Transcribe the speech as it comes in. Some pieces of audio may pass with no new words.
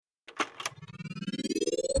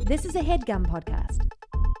This is a HeadGum podcast.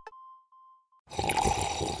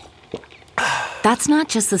 That's not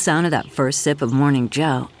just the sound of that first sip of Morning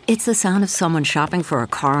Joe. It's the sound of someone shopping for a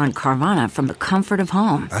car on Carvana from the comfort of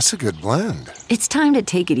home. That's a good blend. It's time to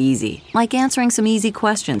take it easy, like answering some easy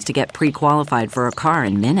questions to get pre-qualified for a car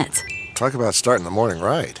in minutes. Talk about starting the morning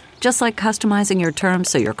right. Just like customizing your terms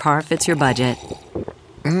so your car fits your budget.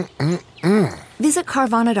 Visit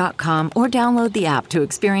Carvana.com or download the app to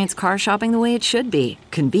experience car shopping the way it should be.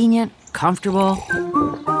 Convenient, comfortable.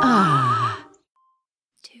 Ah.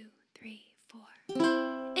 2, 3, 4.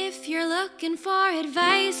 If you're looking for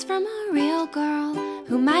advice from a real girl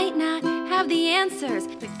who might not have the answers,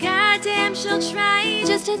 but goddamn she'll try,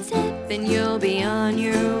 just a tip and you'll be on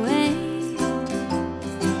your way.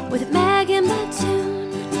 With Megan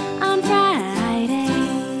Batoon on Fridays.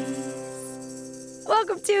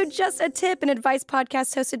 Welcome to Just a Tip, an advice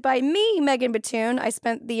podcast hosted by me, Megan Batoon. I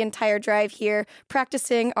spent the entire drive here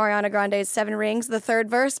practicing Ariana Grande's 7 Rings, the third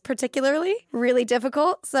verse particularly. Really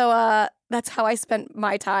difficult, so that's how I spent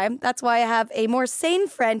my time. That's why I have a more sane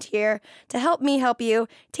friend here to help me help you.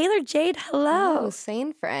 Taylor Jade, hello. Oh,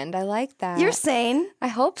 sane friend. I like that. You're sane. I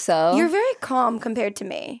hope so. You're very calm compared to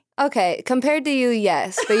me. Okay, compared to you,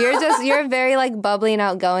 yes. But you're very like bubbly and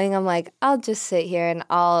outgoing. I'm like, I'll just sit here and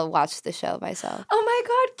I'll watch the show myself. Oh my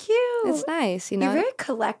God, cute. It's nice, you know? You're very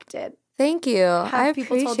collected. Thank you. I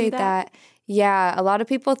people told you appreciate that? Yeah, a lot of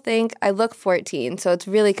people think I look 14, so it's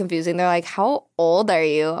really confusing. They're like, how old are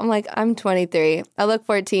you? I'm like, I'm 23. I look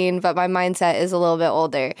 14, but my mindset is a little bit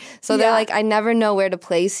older. So they're like, I never know where to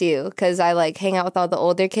place you because I like hang out with all the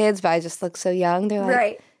older kids, but I just look so young. They're like,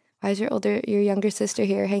 right. Why is your younger sister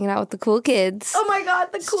here hanging out with the cool kids? Oh my God,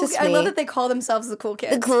 the cool kids. I love that they call themselves the cool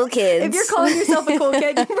kids. The cool kids. If you're calling yourself a cool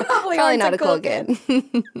kid, you probably aren't not a cool kid.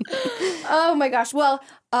 Oh my gosh. Well,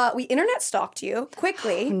 we internet stalked you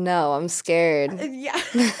quickly. No, I'm scared. Yeah,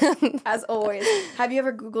 as always. Have you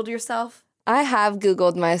ever Googled yourself? I have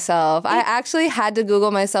Googled myself. I actually had to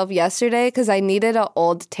Google myself yesterday because I needed an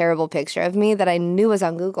old, terrible picture of me that I knew was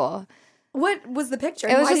on Google. What was the picture?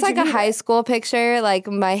 It was just like a high school picture, like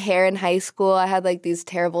my hair in high school. I had like these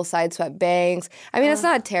terrible side swept bangs. I mean, it's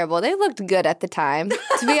not terrible. They looked good at the time.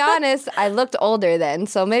 To be honest, I looked older then,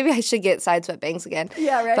 so maybe I should get side swept bangs again.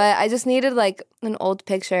 Yeah, right. But I just needed like an old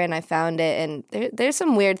picture and I found it. And there's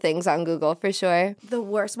some weird things on Google for sure. The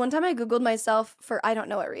worst. One time I Googled myself for I don't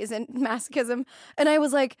know what reason, masochism. And I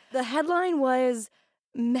was like, the headline was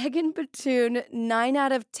Megan Batoon, 9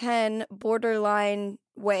 out of 10 borderline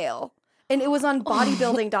whale. And it was on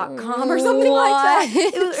bodybuilding.com or something like that.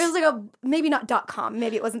 It was like maybe not .com.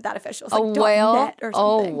 Maybe it wasn't that official. It was like whale? .net or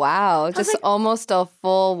something. Oh, wow. Just like, almost a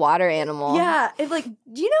full water animal. Yeah. It's like,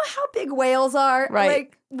 do you know how big whales are? Right.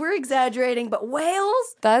 Like, we're exaggerating, but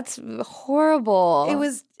whales? That's horrible. It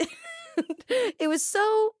was... It was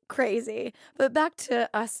so crazy. But back to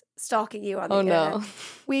us stalking you on the internet. No.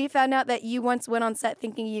 We found out that you once went on set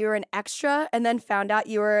thinking you were an extra and then found out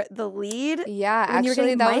you were the lead. Yeah,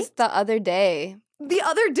 actually, that was the other day. The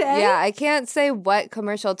other day? Yeah, I can't say what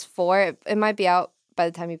commercial it's for. It might be out by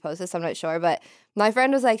the time you post this. I'm not sure. But my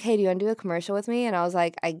friend was like, hey, do you want to do a commercial with me? And I was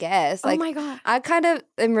like, I guess. Like, oh, my God. I kind of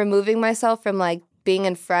am removing myself from, like, being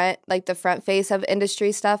in front, like the front face of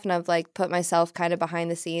industry stuff, and I've like put myself kind of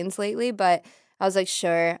behind the scenes lately, but I was like,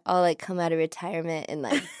 sure, I'll like come out of retirement and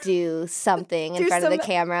like do something in front of the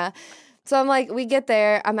camera. So I'm like, we get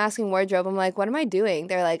there, I'm asking wardrobe, I'm like, what am I doing?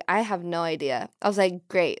 They're like, I have no idea. I was like,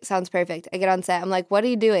 great, sounds perfect. I get on set, I'm like, what are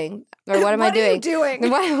you doing? Or what am I doing? What are you doing?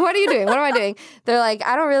 What are you doing? What am I doing? They're like,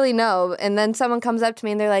 I don't really know. And then someone comes up to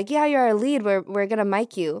me and they're like, yeah, you're our lead. We're gonna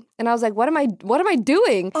mic you. And I was like, what am I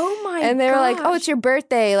doing? Oh my And they were like, oh, gosh. it's your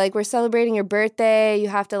birthday. Like, we're celebrating your birthday. You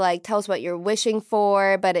have to like tell us what you're wishing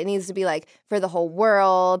for, but it needs to be like for the whole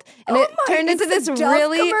world. And it turned into this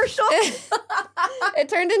really commercial. It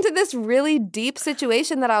turned into this really deep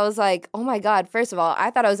situation that I was like, oh my God, first of all, I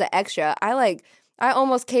thought I was an extra. I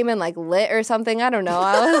almost came in like lit or something. I don't know.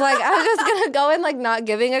 I was like, I'm just going to go in like not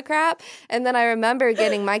giving a crap. And then I remember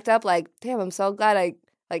getting mic'd up like, damn, I'm so glad I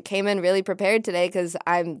like came in really prepared today because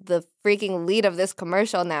I'm the freaking lead of this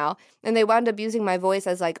commercial now. And they wound up using my voice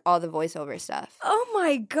as like all the voiceover stuff. Oh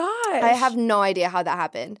my gosh. I have no idea how that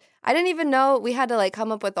happened. I didn't even know we had to like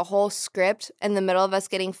come up with the whole script in the middle of us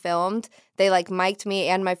getting filmed. They like mic'd me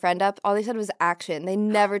and my friend up. All they said was action. They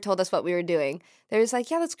never told us what we were doing. They were just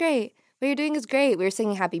like, yeah, that's great. What you're doing is great. We were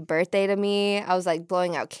singing happy birthday to me. I was like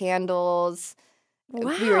blowing out candles.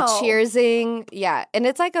 Wow. We were cheersing. Yeah. And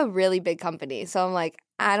it's like a really big company. So I'm like,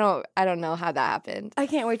 I don't know how that happened. I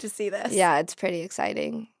can't wait to see this. Yeah, it's pretty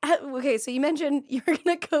exciting. Okay, so you mentioned you're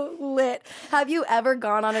going to go lit. Have you ever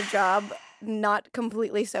gone on a job not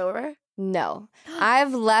completely sober? No.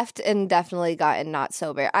 I've left and definitely gotten not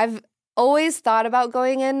sober. I've always thought about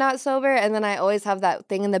going in not sober, and then I always have that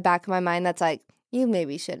thing in the back of my mind that's like, you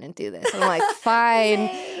maybe shouldn't do this. I'm like, fine,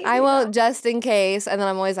 I won't just in case. And then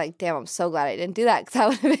I'm always like, damn, I'm so glad I didn't do that because that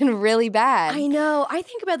would have been really bad. I know. I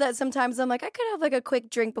think about that sometimes. I'm like, I could have like a quick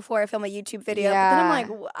drink before I film a YouTube video. But then I'm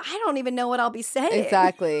like, I don't even know what I'll be saying.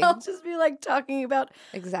 Exactly. I'll just be like talking about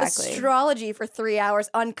astrology for 3 hours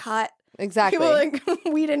uncut. Exactly. People are like,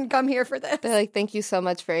 we didn't come here for this. They're like, thank you so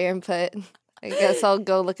much for your input. I guess I'll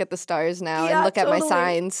go look at the stars now and look at my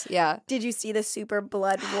signs. Yeah. Did you see the super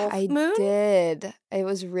blood wolf moon? I did. It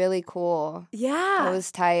was really cool. Yeah. It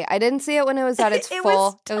was tight. I didn't see it when it was at its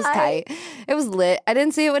full. It was tight. It was lit. I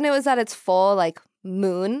didn't see it when it was at its full, like,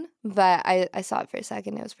 moon, but I saw it for a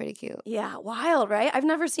second. It was pretty cute. Yeah. Wild, right? I've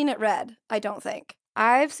never seen it red, I don't think.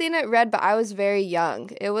 I've seen it red, but I was very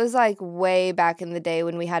young. It was, like, way back in the day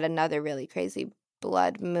when we had another really crazy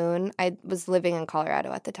blood moon. I was living in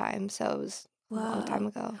Colorado at the time, so it was a long time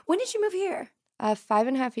ago. When did you move here?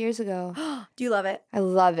 5.5 years ago. Do you love it? I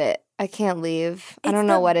love it. I can't leave. I don't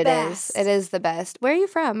know what it is. It is the best. Where are you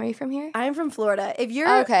from? Are you from here? I'm from Florida. If you're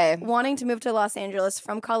wanting to move to Los Angeles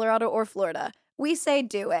from Colorado or Florida, we say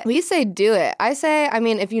do it. We say do it. I say, I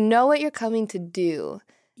mean, if you know what you're coming to do,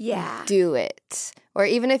 do it. Or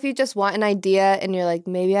even if you just want an idea and you're like,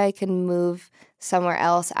 maybe I can move somewhere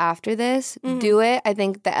else after this, do it. I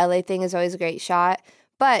think the LA thing is always a great shot.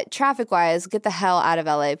 But traffic-wise, get the hell out of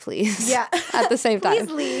LA, please. Yeah. At the same time.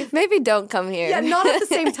 Please leave. Maybe don't come here. Yeah, not at the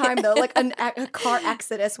same time, though. Like a car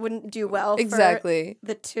exodus wouldn't do well for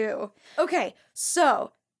the two. Okay,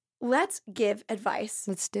 so let's give advice.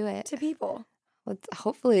 Let's do it. To people.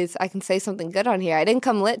 Hopefully I can say something good on here. I didn't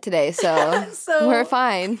come lit today, so, we're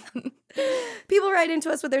fine. People write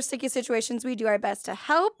into us with their sticky situations. We do our best to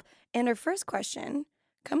help. And our first question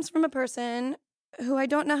comes from a person who I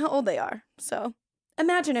don't know how old they are. So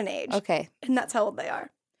imagine an age. Okay. And that's how old they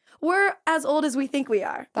are. We're as old as we think we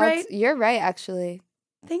are, right? You're right, actually.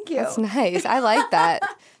 Thank you. That's nice. I like that.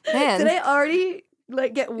 Man. Did I already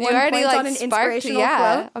get one point on an inspirational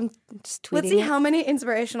quote? I'm just tweeting. Let's see how many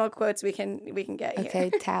inspirational quotes we can get here.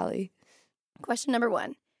 Okay, tally. Question number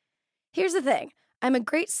 1. Here's the thing. I'm a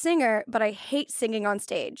great singer, but I hate singing on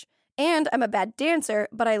stage. And I'm a bad dancer,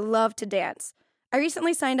 but I love to dance. I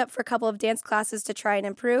recently signed up for a couple of dance classes to try and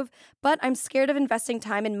improve, but I'm scared of investing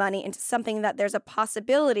time and money into something that there's a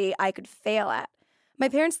possibility I could fail at. My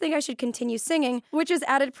parents think I should continue singing, which is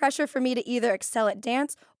added pressure for me to either excel at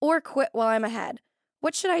dance or quit while I'm ahead.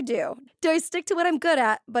 What should I do? Do I stick to what I'm good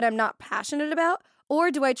at, but I'm not passionate about?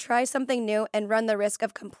 Or do I try something new and run the risk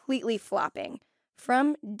of completely flopping?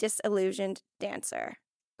 From Disillusioned Dancer.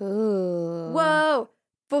 Ooh. Whoa!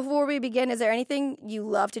 Before we begin, is there anything you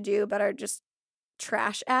love to do but are just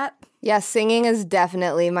trash at? Yeah, singing is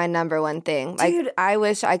definitely my number one thing. Dude, like, I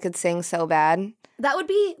wish I could sing so bad. That would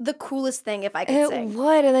be the coolest thing if I could sing. It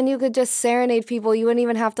would, and then you could just serenade people. You wouldn't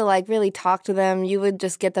even have to, like, really talk to them. You would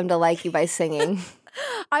just get them to like you by singing.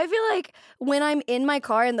 I feel like when I'm in my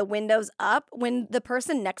car and the window's up, when the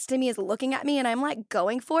person next to me is looking at me and I'm, like,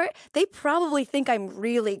 going for it, they probably think I'm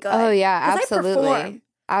really good. Oh, yeah, absolutely. I perform.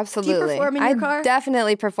 Absolutely. Do you perform in your car? I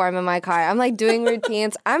definitely perform in my car. I'm like doing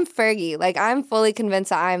routines. I'm Fergie. Like, I'm fully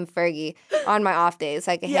convinced that I'm Fergie on my off days,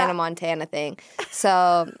 like a Hannah Montana thing.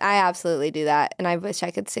 So I absolutely do that. And I wish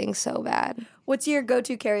I could sing so bad. What's your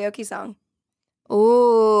go-to karaoke song?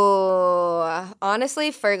 Ooh, honestly,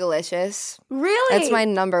 Fergalicious. Really? That's my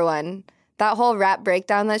number one. That whole rap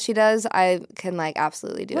breakdown that she does, I can, like,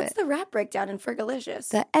 absolutely do What's it. the rap breakdown in Fergalicious?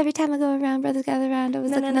 The every time I go around, brothers gather around, always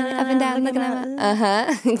looking up and down, looking at me.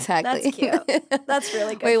 Uh-huh, exactly. That's cute. That's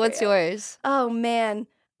really good. Wait, what's yours? Oh, man.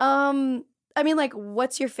 I mean, like,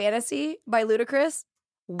 What's Your Fantasy by Ludacris?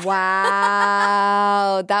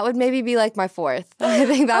 Wow. That would maybe be, like, my fourth. I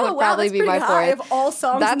think that would probably be my fourth. Of all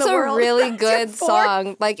songs That's in the world. a really good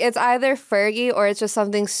song. Like, it's either Fergie or it's just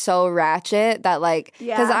something so ratchet that, like,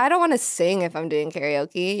 because I don't want to sing if I'm doing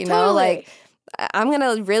karaoke, you know? Like, I'm going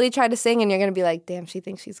to really try to sing and you're going to be like, damn, she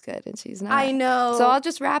thinks she's good and she's not. I know. So I'll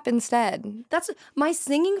just rap instead. That's my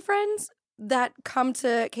singing friends that come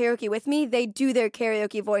to karaoke with me, they do their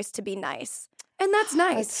karaoke voice to be nice. And that's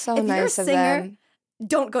nice. That's so if nice you're a singer, of them.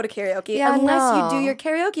 Don't go to karaoke unless you do your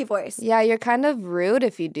karaoke voice. Yeah, you're kind of rude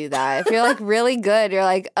if you do that. If you're, like, really good, you're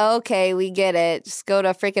like, okay, we get it. Just go to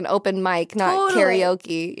a freaking open mic, not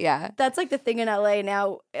karaoke. Yeah. That's like the thing in LA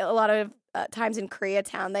now. A lot of times in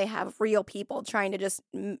Koreatown, they have real people trying to just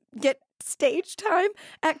get stage time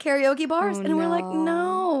at karaoke bars. And we're like,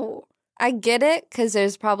 no. I get it because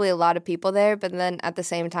there's probably a lot of people there, but then at the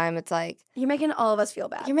same time, it's like, You're making all of us feel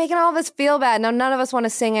bad. you're making all of us feel bad. Now none of us want to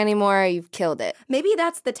sing anymore. You've killed it. Maybe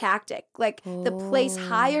that's the tactic. Like the place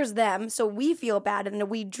hires them so we feel bad and then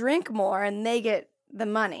we drink more and they get the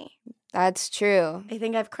money. That's true. I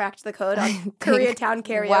think I've cracked the code on Koreatown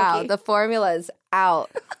karaoke. Wow, the formula is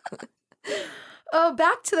out. Oh,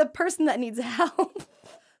 back to the person that needs help.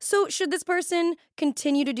 So should this person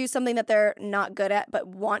continue to do something that they're not good at but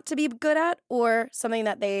want to be good at, or something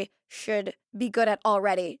that they should be good at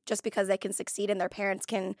already just because they can succeed and their parents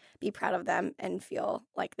can be proud of them and feel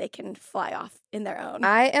like they can fly off in their own?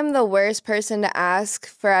 I am the worst person to ask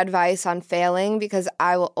for advice on failing because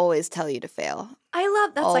I will always tell you to fail. I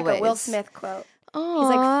love that's like a Will Always. Smith quote. Aww. He's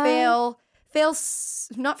like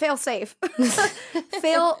not fail safe.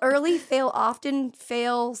 Fail early, fail often,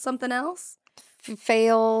 fail something else.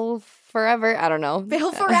 Fail forever. I don't know.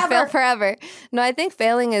 Fail forever. Fail forever. No, I think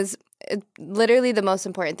failing is literally the most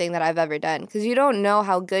important thing that I've ever done because you don't know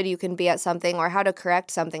how good you can be at something or how to correct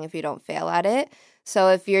something if you don't fail at it. So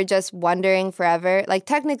if you're just wondering forever, like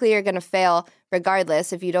technically you're going to fail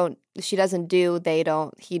regardless. If she doesn't do, they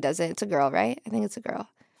don't, he doesn't. It's a girl, right? I think it's a girl.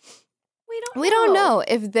 We don't know.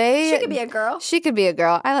 If they... She could be a girl. She could be a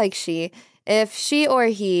girl. I like she. If she or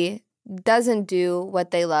he doesn't do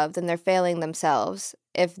what they love, then they're failing themselves.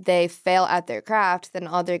 If they fail at their craft, then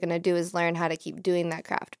all they're going to do is learn how to keep doing that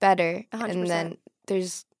craft better. 100%. And then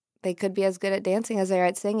they could be as good at dancing as they are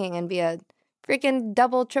at singing and be a freaking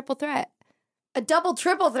double, triple threat. A double,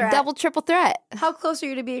 triple threat. Double, triple threat. How close are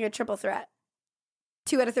you to being a triple threat?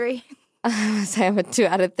 2 out of 3? I would say I'm a 2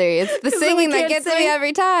 out of 3. It's the 'Cause then we singing that can't gets me sing.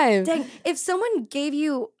 every time. Dang, if someone gave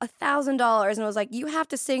you $1,000 and was like, you have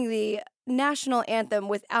to sing the national anthem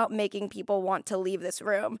without making people want to leave this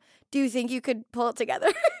room, do you think you could pull it together?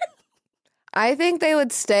 I think they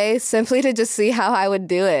would stay simply to just see how I would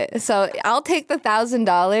do it. So I'll take the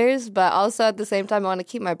 $1,000, but also at the same time, I want to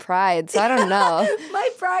keep my pride. So I don't know. My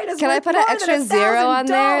pride is Can I worth put more an than extra zero on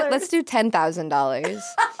there? $1,000. Let's do $10,000.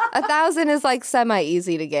 $1,000 is like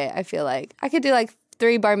semi-easy to get, I feel like. I could do like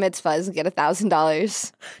 3 bar mitzvahs and get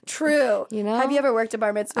 $1,000. True. You know? Have you ever worked a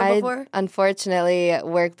bar mitzvah I before? unfortunately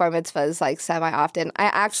work bar mitzvahs like semi-often. I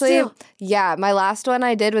actually, Still? yeah, my last one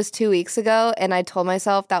I did was 2 weeks ago, and I told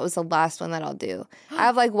myself that was the last one that I'll do. I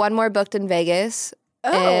have like one more booked in Vegas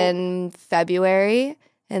in February,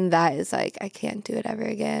 and that is like, I can't do it ever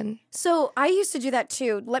again. So I used to do that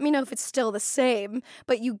too. Let me know if it's still the same.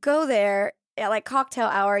 But you go there at like cocktail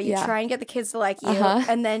hour, you Yeah. try and get the kids to like you, Uh-huh.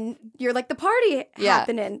 and then you're like the party Yeah.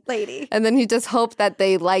 happening, lady. And then you just hope that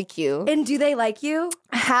they like you. And do they like you?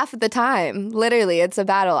 Half of the time, literally, it's a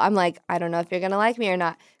battle. I'm like, I don't know if you're going to like me or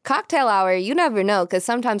not. Cocktail hour, you never know, because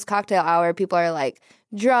sometimes cocktail hour, people are like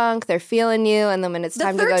drunk, they're feeling you, and then when it's The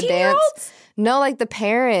time to go 13-year-olds? dance. No, like the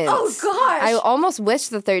parents. Oh, gosh. I almost wish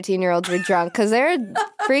the 13-year-olds were drunk because they're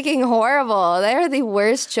freaking horrible. They're the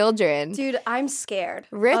worst children. Dude, I'm scared.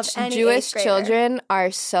 Rich of any Jewish eighth grader. children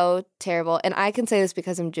are so terrible. And I can say this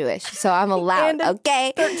because I'm Jewish. So I'm allowed, And a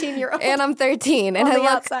okay? 13-year-old. And I'm 13. And On the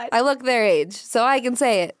I outside. look their age. So I can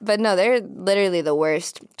say it. But no, they're literally the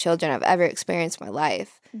worst children I've ever experienced in my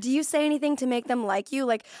life. Do you say anything to make them like you?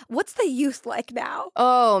 Like, what's the youth like now?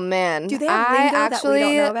 Oh, man. Do they have lingo that we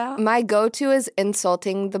don't know about? My go-to is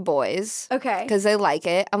insulting the boys. Okay. Because they like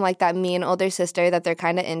it. I'm like that mean older sister that they're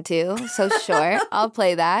kind of into. So sure, I'll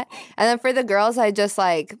play that. And then for the girls, I just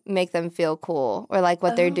like make them feel cool or like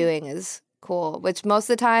what they're doing is cool, which most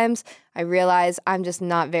of the times I realize I'm just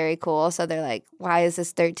not very cool. So they're like, why is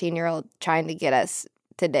this 13-year-old trying to get us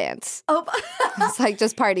to dance? Oh, It's like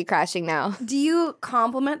just party crashing now. do you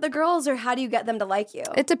compliment the girls or how do you get them to like you?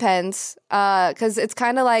 It depends, because it's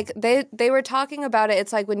kind of like they were talking about it.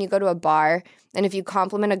 It's like when you go to a bar, and if you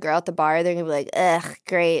compliment a girl at the bar, they're gonna be like, "Ugh,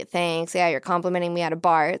 great, thanks. Yeah, you're complimenting me at a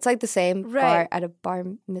bar." It's like the same Right. bar at a bar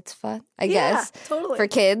mitzvah, I Yeah, guess. totally. For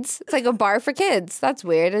kids, it's like a bar for kids. That's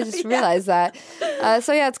weird. I just realized that.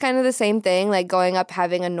 So yeah, it's kind of the same thing. Like going up,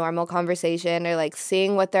 having a normal conversation, or like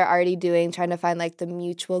seeing what they're already doing, trying to find like the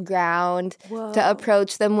mutual ground to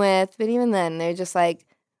approach them with. But even then, they're just like,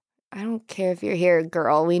 I don't care if you're here,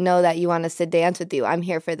 girl. We know that you want us to dance with you. I'm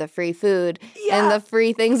here for the free food and the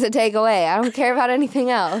free things to take away. I don't care about anything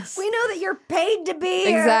else. We know that you're paid to be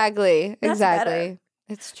here. Exactly. That's Exactly. better.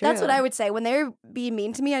 It's true. That's what I would say. When they're being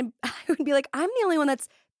mean to me, I would be like, I'm the only one that's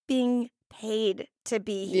being paid to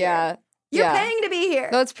be here. Yeah. You're yeah. paying to be here.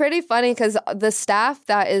 No, it's pretty funny because the staff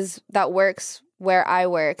that works where I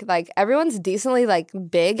work, like everyone's decently like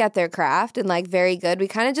big at their craft and like very good. We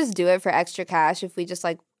kind of just do it for extra cash if we just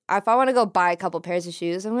like if I want to go buy a couple pairs of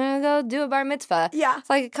shoes, I'm going to go do a bar mitzvah. Yeah. It's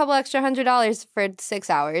like a couple extra $100 for 6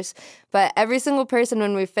 hours. But every single person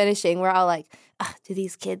when we're finishing, we're all like, do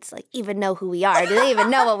these kids like even know who we are? Do they even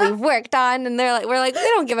know what we've worked on? And we're like, they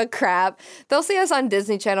don't give a crap. They'll see us on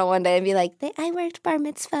Disney Channel one day and be like, I worked bar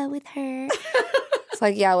mitzvah with her. It's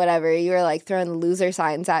like, yeah, whatever. You were like throwing loser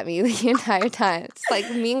signs at me the entire time. It's like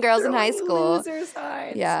Mean Girls in high school. Loser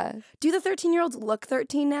signs. Yeah. Do the 13-year-olds look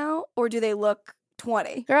 13 now, or do they look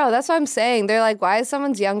 20? Girl, that's what I'm saying. They're like, why is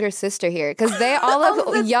someone's younger sister here? Because they all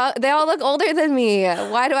look young. They all look older than me.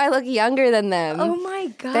 Why do I look younger than them? Oh my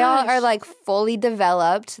gosh. They all are like fully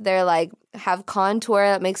developed. They're like have contour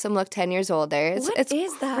that makes them look 10 years older. What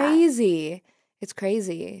is that? Crazy. It's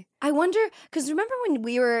crazy. I wonder, because remember when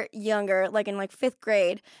we were younger, like in like 5th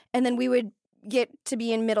grade, and then we would get to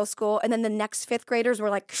be in middle school, and then the next 5th graders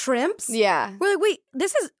were like shrimps? Yeah. We're like, wait,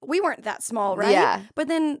 we weren't that small, right? Yeah. But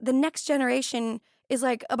then the next generation is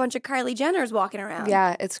like a bunch of Kylie Jenners walking around.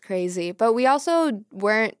 Yeah, it's crazy. But we also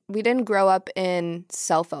we didn't grow up in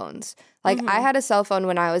cell phones. Like, I had a cell phone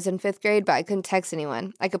when I was in 5th grade, but I couldn't text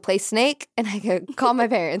anyone. I could play Snake and I could call my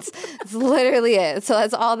parents. That's literally it. So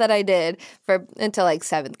that's all that I did until like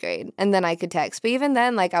 7th grade. And then I could text. But even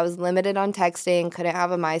then, like, I was limited on texting, couldn't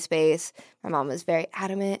have a MySpace. My mom was very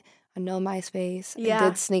adamant on no MySpace. Yeah. I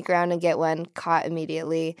did sneak around and get one, caught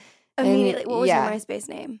immediately. Immediately. And, What was yeah. your MySpace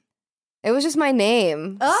name? It was just my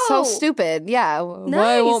name. Oh. So stupid. Yeah. Why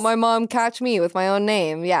Nice. won't my mom catch me with my own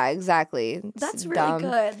name? Yeah, exactly. It's That's really dumb.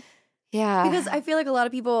 good. Yeah. Because I feel like a lot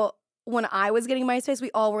of people, when I was getting MySpace,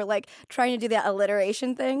 we all were like trying to do that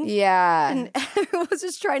alliteration thing. Yeah. And everyone was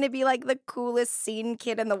just trying to be like the coolest scene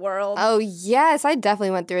kid in the world. Oh, yes. I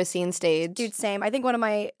definitely went through a scene stage. Dude, same. I think one of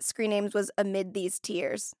my screen names was Amid These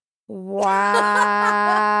Tears. Wow.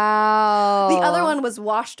 The other one was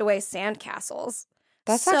Washed Away Sandcastles.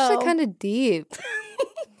 That's So- actually kind of deep.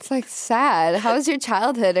 It's like sad. How was your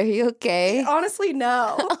childhood? Are you okay? Honestly,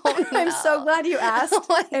 no. I'm so glad you asked, Oh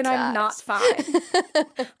my and I'm not fine.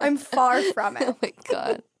 I'm far from it. Oh my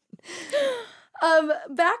God.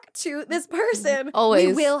 Back to this person. Always.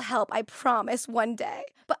 We will help, I promise, one day.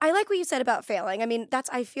 But I like what you said about failing. I mean,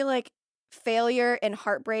 I feel like failure and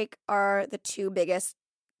heartbreak are the two biggest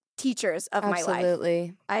teachers of my life.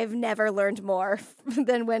 Absolutely. I've never learned more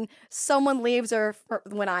than when someone leaves or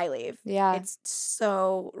when I leave. Yeah. It's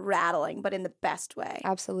so rattling, but in the best way.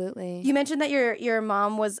 Absolutely. You mentioned that your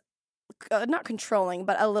mom was not controlling,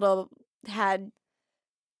 but a little had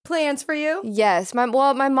plans for you. Yes. My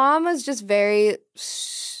mom was just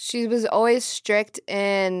she was always strict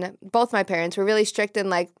in, both my parents were really strict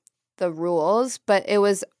in like the rules, but it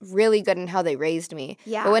was really good in how they raised me.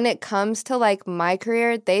 Yeah. But when it comes to like my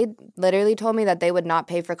career, they literally told me that they would not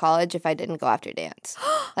pay for college if I didn't go after dance.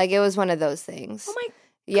 Like it was one of those things. Oh my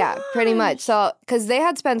Yeah, pretty much. gosh. So, because they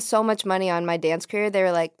had spent so much money on my dance career, they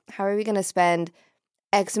were like, how are we going to spend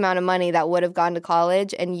X amount of money that would have gone to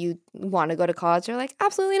college and you want to go to college? They're like,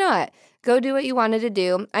 absolutely not. Go do what you wanted to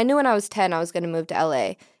do. I knew when I was 10 I was going to move to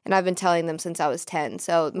LA, and I've been telling them since I was 10.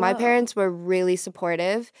 So my Whoa. parents were really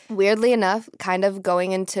supportive. Weirdly enough, kind of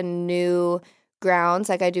going into new grounds,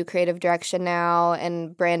 like I do creative direction now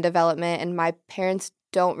and brand development, and my parents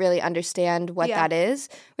don't really understand what Yeah. that is,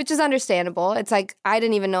 which is understandable. It's like I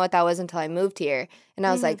didn't even know what that was until I moved here. And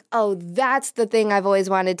I was like, oh, that's the thing I've always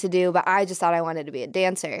wanted to do, but I just thought I wanted to be a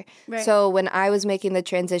dancer. Right. So when I was making the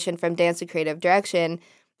transition from dance to creative direction,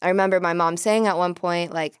 I remember my mom saying at one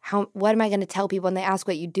point, like, what am I going to tell people when they ask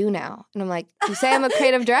what you do now? And I'm like, you say I'm a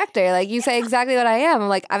creative director. Like, you say exactly what I am. I'm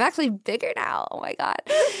like, I'm actually bigger now. Oh, my God.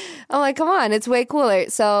 I'm like, come on. It's way cooler.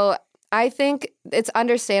 So I think it's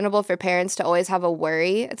understandable for parents to always have a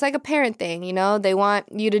worry. It's like a parent thing, you know? They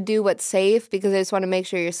want you to do what's safe because they just want to make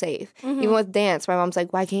sure you're safe. Even with dance, my mom's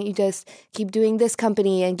like, why can't you just keep doing this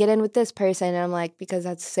company and get in with this person? And I'm like, because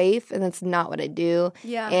that's safe and that's not what I do.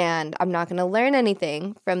 Yeah. And I'm not going to learn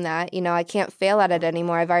anything from that. You know, I can't fail at it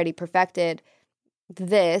anymore. I've already perfected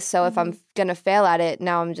this. So if I'm going to fail at it,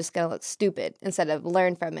 now I'm just going to look stupid instead of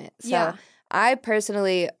learn from it. So Yeah. I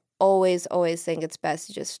personally always think it's best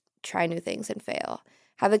to just try new things and fail.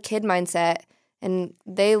 Have a kid mindset. And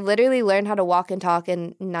they literally learn how to walk and talk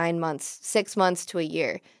in 9 months, 6 months to a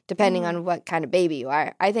year, depending on what kind of baby you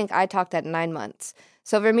are. I think I talked at 9 months.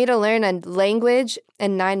 So for me to learn a language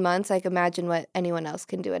in 9 months, I can imagine what anyone else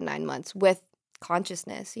can do in 9 months with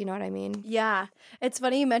consciousness. You know what I mean? Yeah. It's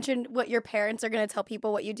funny you mentioned what your parents are going to tell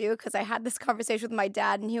people what you do, because I had this conversation with my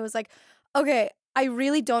dad and he was like, okay, I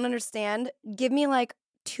really don't understand. Give me like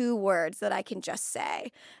 2 words that I can just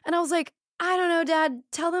say. And I was like, I don't know, Dad,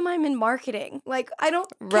 tell them I'm in marketing. Like, I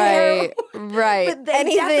don't care. Right. But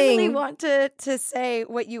they definitely want to say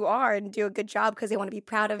what you are and do a good job because they want to be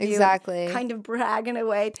proud of you. Exactly. And kind of brag in a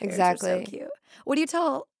way. Parents are so cute. What do you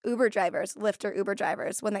tell Uber drivers, Lyft or Uber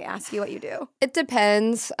drivers, when they ask you what you do? It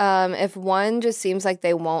depends. If one just seems like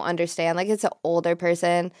they won't understand, like it's an older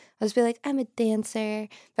person, I'll just be like, I'm a dancer.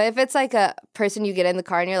 But if it's like a person you get in the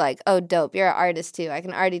car and you're like, oh, dope, you're an artist too. I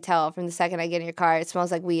can already tell from the second I get in your car, it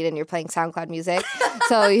smells like weed and you're playing SoundCloud music.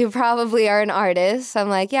 So you probably are an artist. I'm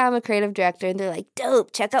like, yeah, I'm a creative director. And they're like,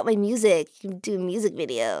 dope, check out my music. You can do a music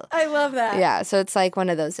video. I love that. Yeah, so it's like one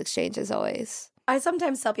of those exchanges always. I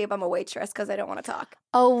sometimes tell people I'm a waitress because I don't want to talk.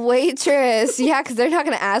 A waitress. Yeah, because they're not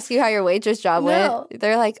going to ask you how your waitress job went.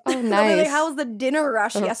 They're like, oh, nice. They'll be like, how was the dinner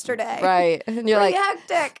rush yesterday? Right. And you're Pretty like,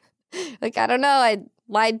 hectic. Like, I don't know. I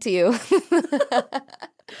lied to you.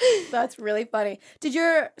 That's really funny.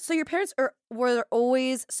 Your parents were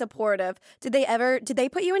always supportive. Did they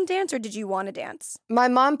put you in dance or did you want to dance? My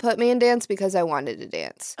mom put me in dance because I wanted to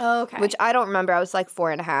dance. Oh, okay. Which I don't remember. I was like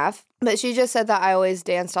 4.5. But she just said that I always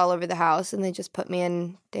danced all over the house and they just put me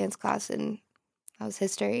in dance class and that was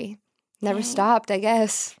history. Never stopped, I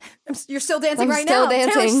guess. You're still dancing I'm right still now.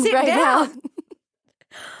 dancing Taylor, right now.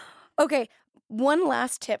 Okay, one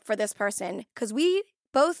last tip for this person, because we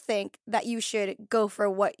both think that you should go for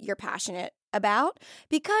what you're passionate about,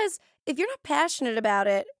 because if you're not passionate about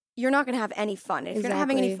it, you're not going to have any fun. If you're not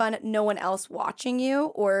having any fun, no one else watching you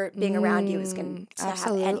or being around you is going to have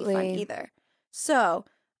any fun either. So,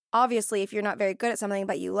 obviously, if you're not very good at something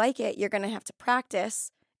but you like it, you're going to have to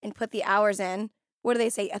practice and put the hours in. What do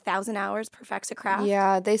they say? 1,000 hours perfects a craft?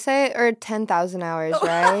 Yeah, they say, or 10,000 hours,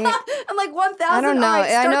 right? I'm like, 1,000? I don't know.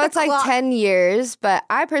 Right, I know it's clock. like 10 years, but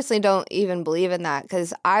I personally don't even believe in that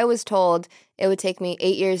because I was told it would take me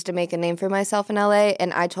 8 years to make a name for myself in LA,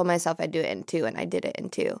 and I told myself I'd do it in 2, and I did it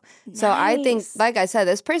in 2. Nice. So I think, like I said,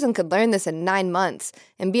 this person could learn this in 9 months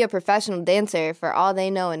and be a professional dancer for all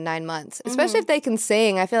they know in 9 months. Especially if they can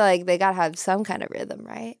sing. I feel like they got to have some kind of rhythm,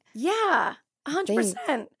 right? Yeah,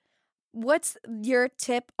 100%. What's your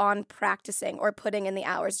tip on practicing or putting in the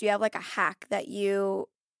hours? Do you have like a hack that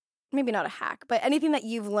maybe not a hack, but anything that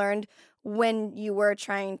you've learned when you were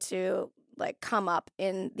trying to like come up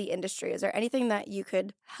in the industry? Is there anything that you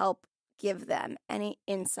could help give them? Any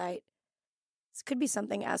insight? This could be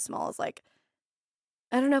something as small as like,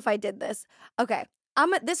 I don't know if I did this. Okay,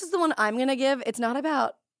 this is the one I'm going to give. It's not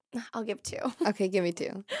about, I'll give 2. Okay, give me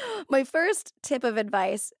 2. My first tip of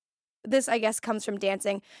advice, this I guess comes from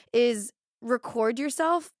dancing, is record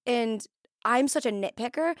yourself. And I'm such a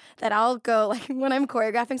nitpicker that I'll go, like when I'm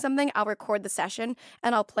choreographing something, I'll record the session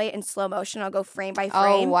and I'll play it in slow motion. I'll go frame by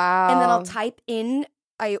frame. Oh, wow. And then I'll type in,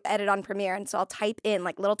 I edit on Premiere, and so I'll type in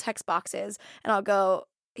like little text boxes and I'll go,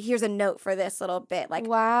 here's a note for this little bit. Like,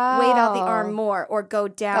 wow. wave out the arm more or go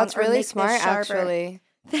down. That's or really make smart, this sharper. actually.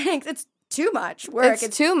 Thanks. It's too much work.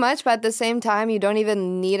 It's too much, but at the same time, you don't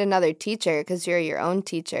even need another teacher because you're your own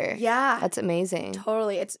teacher. Yeah. That's amazing.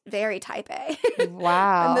 Totally. It's very type A.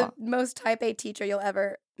 Wow. I'm the most type A teacher you'll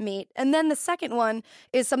ever meet. And then the second one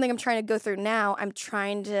is something I'm trying to go through now. I'm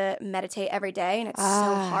trying to meditate every day, and it's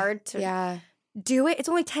so hard to do it. It's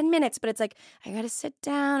only 10 minutes, but it's like, I got to sit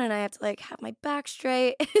down and I have to like have my back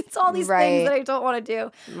straight. It's all these things that I don't want to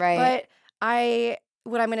do. Right. But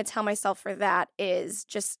what I'm going to tell myself for that is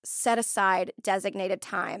just set aside designated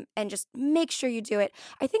time and just make sure you do it.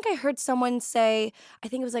 I think I heard someone say, I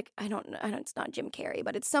think it was like, I don't know, it's not Jim Carrey,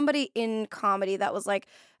 but it's somebody in comedy that was like,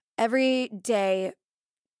 every day,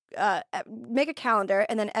 make a calendar,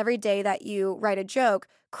 and then every day that you write a joke,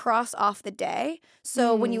 cross off the day.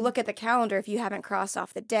 So when you look at the calendar, if you haven't crossed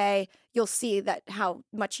off the day, you'll see that how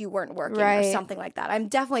much you weren't working or something like that. I'm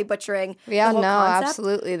definitely butchering the whole concept.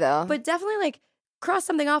 Absolutely though. But definitely like cross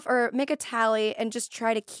something off or make a tally and just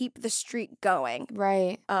try to keep the streak going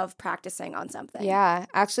of practicing on something. Yeah.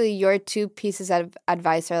 Actually, your 2 pieces of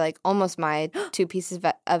advice are like almost my 2 pieces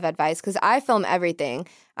of advice because I film everything.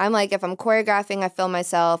 I'm like, if I'm choreographing, I film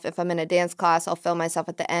myself. If I'm in a dance class, I'll film myself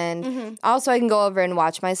at the end. Also, I can go over and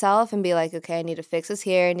watch myself and be like, okay, I need to fix this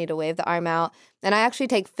here. I need to wave the arm out. And I actually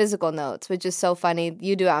take physical notes, which is so funny.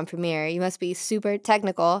 You do it on Premiere. You must be super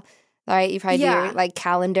technical. Right, you probably do your like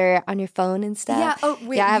calendar on your phone and stuff.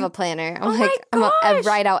 Yeah, I have a planner. I'm a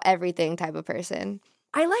write out everything type of person.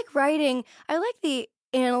 I like writing. I like the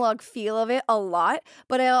analog feel of it a lot,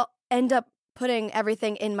 but I'll end up putting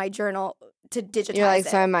everything in my journal to digitize You're like, it.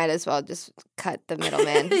 so I might as well just cut the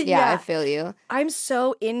middleman. Yeah, I feel you. I'm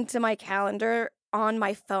so into my calendar on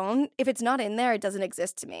my phone. If it's not in there, it doesn't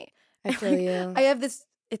exist to me. I feel you. I have this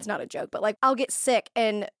it's not a joke, but like I'll get sick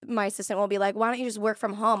and my assistant will be like, why don't you just work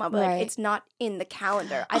from home? I'm like, it's not in the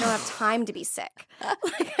calendar. I don't have time to be sick.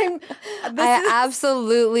 I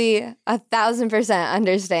absolutely 1,000%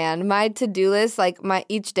 understand. My to-do list, like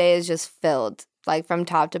each day is just filled, like from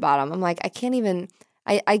top to bottom. I'm like, I can't even,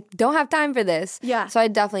 I don't have time for this. Yeah. So I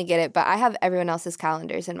definitely get it. But I have everyone else's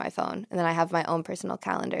calendars in my phone. And then I have my own personal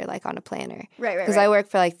calendar, like on a planner. Right. Because I work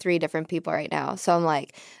for like 3 different people right now. So I'm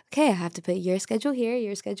like, okay, I have to put your schedule here,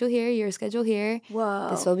 your schedule here, your schedule here. Whoa.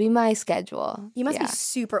 This will be my schedule. You must be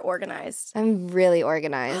super organized. I'm really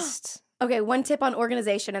organized. Okay, one tip on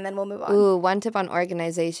organization and then we'll move on. Ooh, one tip on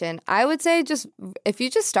organization. I would say if you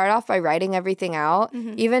just start off by writing everything out,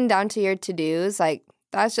 even down to your to-dos, like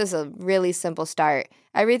that's just a really simple start.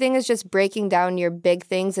 Everything is just breaking down your big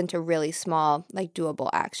things into really small, like doable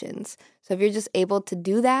actions. So if you're just able to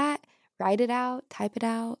do that, write it out, type it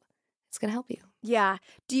out, it's going to help you. Yeah.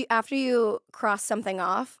 Do you, after you cross something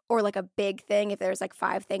off or like a big thing, if there's like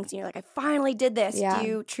 5 things and you're like, I finally did this, do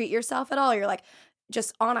you treat yourself at all? Or you're like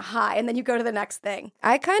just on a high and then you go to the next thing?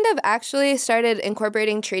 I kind of actually started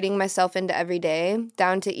incorporating treating myself into every day,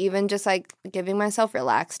 down to even just like giving myself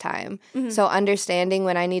relax time. So understanding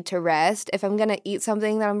when I need to rest. If I'm going to eat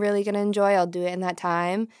something that I'm really going to enjoy, I'll do it in that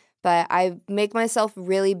time. But I make myself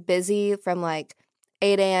really busy from like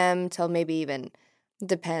 8 a.m. till maybe even,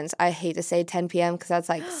 depends. I hate to say 10 p.m. because that's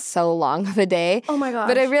like so long of a day. Oh my gosh.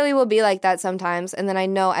 But it really will be like that sometimes. And then I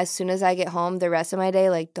know as soon as I get home, the rest of my day,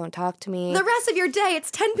 like, don't talk to me. The rest of your day, it's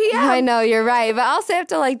 10 p.m. I know, you're right. But I'll stay up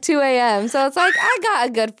till like 2 a.m. So it's like I got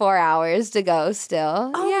a good 4 hours to go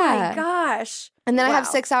still. Oh my gosh. And then I have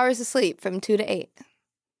 6 hours of sleep from 2 to 8.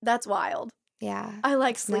 That's wild. Yeah. I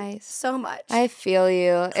like sleep so much. I feel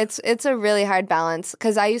you. It's a really hard balance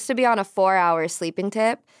because I used to be on a 4-hour sleeping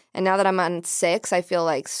tip. And now that I'm on 6, I feel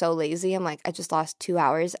like so lazy. I'm like, I just lost 2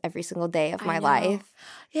 hours every single day of my life.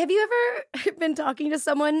 Have you ever been talking to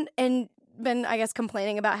someone and been, I guess,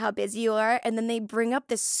 complaining about how busy you are, and then they bring up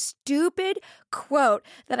this stupid quote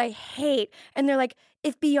that I hate, and they're like,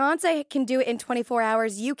 if Beyonce can do it in 24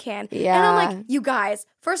 hours, you can. Yeah. And I'm like, you guys,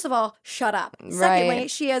 first of all, shut up. Secondly,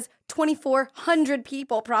 she has 2,400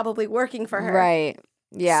 people probably working for her. Right.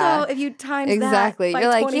 Yeah. So if you times exactly. that by You're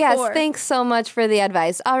like, 24. yes, thanks so much for the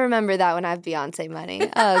advice. I'll remember that when I have Beyonce money.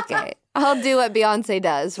 Okay. I'll do what Beyonce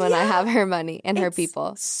does when I have her money and her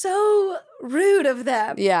people. So rude of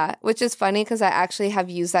them. Yeah, which is funny because I actually have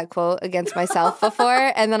used that quote against myself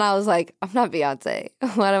before. And then I was like, I'm not Beyonce.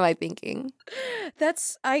 What am I thinking?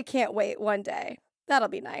 I can't wait one day. That'll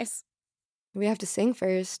be nice. We have to sing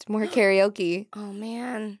first. More karaoke. Oh,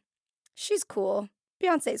 man. She's cool.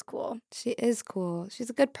 Beyonce's cool. She is cool. She's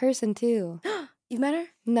a good person, too. You've met her?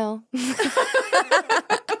 No.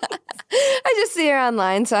 I just see her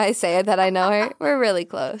online, so I say that I know her. We're really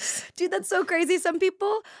close. Dude, that's so crazy. Some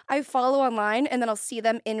people I follow online, and then I'll see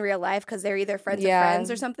them in real life because they're either friends of friends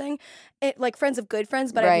or something. Like friends of good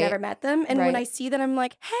friends, but I've never met them. And when I see them, I'm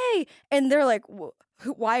like, hey. And they're like,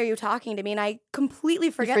 why are you talking to me? And I completely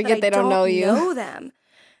forget that I don't know them.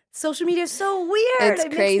 Social media is so weird. It's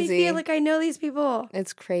crazy. Makes me feel like I know these people.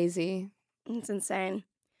 It's crazy. It's insane.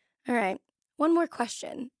 All right. One more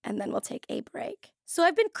question, and then we'll take a break. So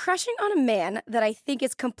I've been crushing on a man that I think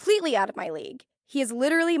is completely out of my league. He is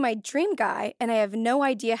literally my dream guy, and I have no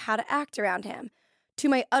idea how to act around him. To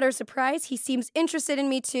my utter surprise, he seems interested in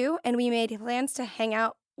me too, and we made plans to hang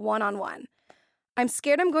out one-on-one. I'm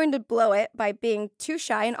scared I'm going to blow it by being too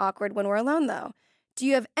shy and awkward when we're alone, though. Do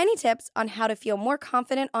you have any tips on how to feel more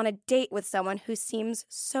confident on a date with someone who seems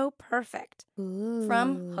so perfect? Ooh.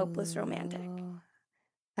 From Hopeless Romantic.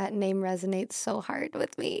 That name resonates so hard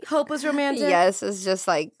with me. Hopeless Romantic? Yes, it's just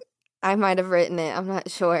like, I might have written it. I'm not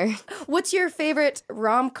sure. What's your favorite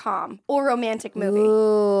rom-com or romantic movie?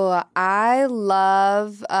 Ooh, I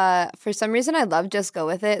love, for some reason, I love Just Go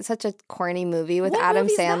With It. It's such a corny movie with Adam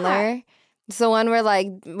Sandler. That? It's the one where, like,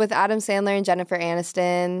 with Adam Sandler and Jennifer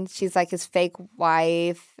Aniston, she's, like, his fake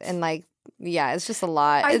wife, and, like, yeah, it's just a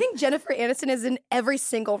lot. I think Jennifer Aniston is in every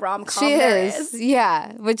single rom-com she there is.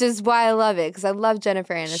 Yeah, which is why I love it, because I love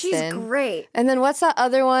Jennifer Aniston. She's great. And then what's that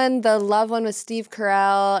other one? The love one with Steve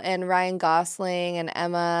Carell and Ryan Gosling and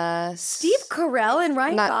Emma. Steve Carell and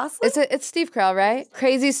Ryan Gosling? It's Steve Carell, right?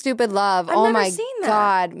 Crazy Stupid Love. I've never seen that.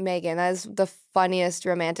 God, Megan, that is the funniest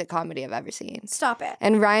romantic comedy I've ever seen. Stop it.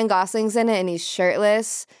 And Ryan Gosling's in it, and he's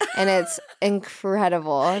shirtless, and it's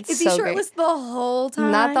incredible. It's Is he shirtless the whole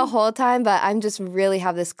time? Not the whole time, but I'm just really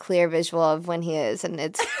have this clear visual of when he is, and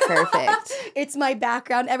it's perfect. It's my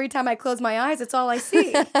background. Every time I close my eyes, it's all I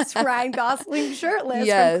see. It's Ryan Gosling shirtless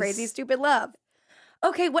from Crazy Stupid Love.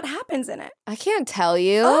 Okay, what happens in it? I can't tell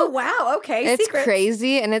you. Oh, wow. Okay, It's secrets.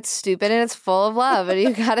 crazy and it's stupid and it's full of love and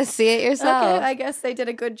you got to see it yourself. Okay, I guess they did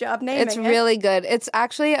a good job naming It's it. really good. It's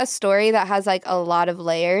actually a story that has like a lot of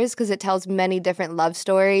layers because it tells many different love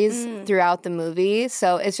stories throughout the movie.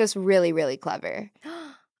 So it's just really, really clever.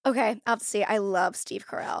 Okay, I'll have to see. I love Steve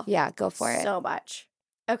Carell. Yeah, go for it. So much.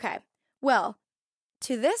 Okay, well,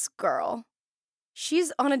 to this girl,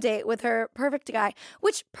 she's on a date with her perfect guy,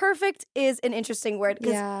 which perfect is an interesting word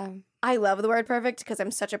because Yeah, I love the word perfect because I'm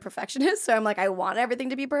such a perfectionist. So I'm like, I want everything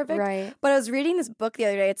to be perfect. right. But I was reading this book the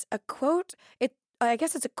other day. It's a quote. I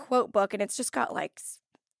guess it's a quote book, and it's just got like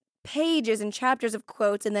pages and chapters of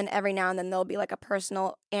quotes, and then every now and then there'll be like a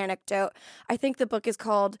personal anecdote. I think the book is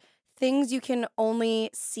called Things You Can Only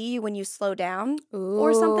See When You Slow Down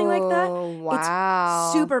or something like that. Ooh, wow.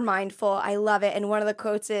 It's super mindful. I love it. And one of the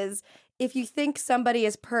quotes is, if you think somebody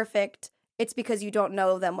is perfect, it's because you don't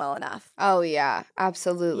know them well enough. Oh, yeah,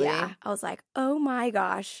 absolutely. Yeah. I was like, oh my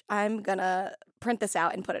gosh, I'm going to print this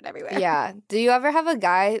out and put it everywhere. Yeah. Do you ever have a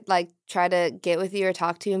guy like try to get with you or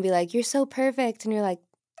talk to you and be like, you're so perfect? And you're like,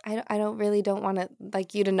 I don't want to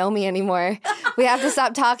like you to know me anymore. We have to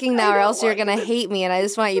stop talking now or else you're going to hate me. And I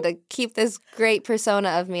just want you to keep this great persona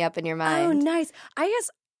of me up in your mind. Oh, nice. I guess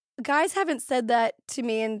guys haven't said that to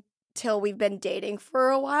me until we've been dating for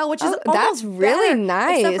a while, which is that's almost really better,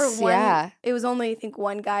 nice. Except for one, yeah. It was only, I think,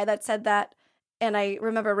 one guy that said that. And I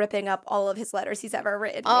remember ripping up all of his letters he's ever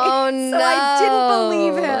written me. Oh, no. So I didn't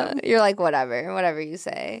believe him. You're like, whatever you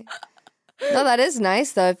say. No, that is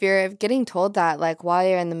nice, though. If you're getting told that, like, while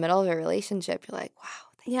you're in the middle of a relationship, you're like, wow.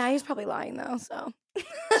 Yeah, he's probably lying, though, so.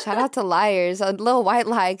 Shout out to liars. A little white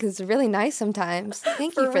lie is really nice sometimes.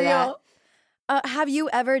 Thank you for that. Have you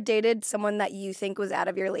ever dated someone that you think was out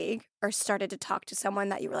of your league or started to talk to someone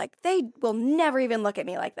that you were like, they will never even look at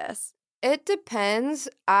me like this? It depends.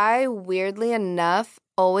 I, weirdly enough,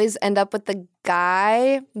 always end up with the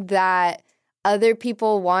guy that other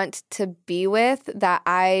people want to be with that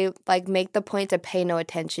I like make the point to pay no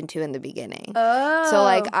attention to in the beginning. Oh. So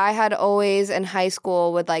like I had always in high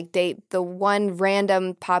school would like date the one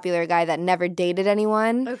random popular guy that never dated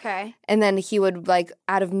anyone. Okay. And then he would like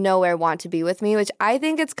out of nowhere want to be with me, which I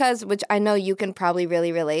think it's because, which I know you can probably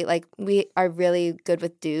really relate. Like we are really good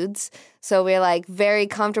with dudes. So we're like very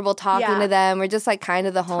comfortable talking to them. We're just like kind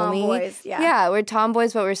of the homie. Tomboys, yeah. Yeah, we're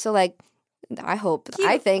tomboys, but we're still like, Cute.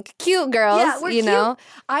 I think cute girls, Yeah, we're you cute. know?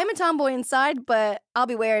 I'm a tomboy inside, but I'll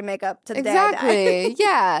be wearing makeup to the day I die. Exactly.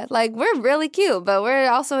 Yeah. Like we're really cute, but we're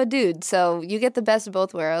also a dude. So you get the best of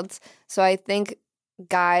both worlds. So I think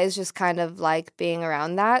guys just kind of like being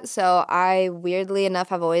around that. So I, weirdly enough,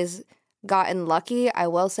 have always gotten lucky. I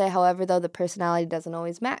will say, however, though, the personality doesn't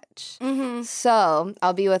always match. Mm-hmm. So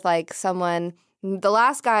I'll be with like someone, the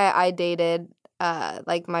last guy I dated,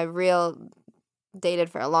 like my real dated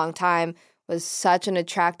for a long time, was such an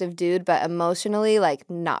attractive dude, but emotionally, like,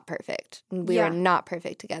 not perfect. We were not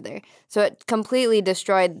perfect together. So it completely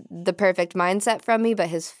destroyed the perfect mindset from me, but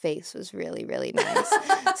his face was really, really nice.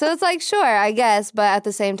 So it's like, sure, I guess, but at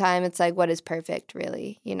the same time, it's like, what is perfect,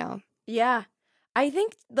 really, you know? Yeah. I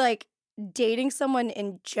think, like, dating someone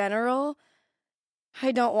in general,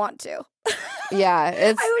 I don't want to. Yeah, I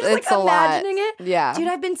was it's like a lot. imagining it. Yeah. Dude,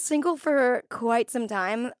 I've been single for quite some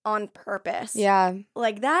time on purpose. Yeah.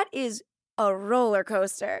 Like, that is a roller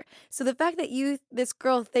coaster. So the fact that this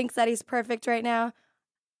girl thinks that he's perfect right now,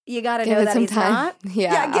 you got to know that he's not.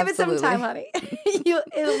 Yeah, give absolutely. it some time, honey.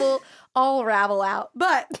 It will all ravel out.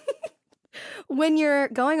 But when you're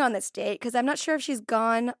going on this date, because I'm not sure if she's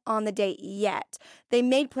gone on the date yet, they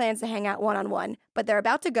made plans to hang out one-on-one, but they're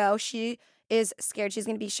about to go. She is scared she's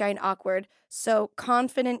going to be shy and awkward. So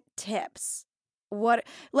confident tips.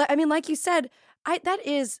 Like you said, that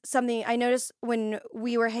is something I noticed when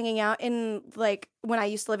we were hanging out in, like, when I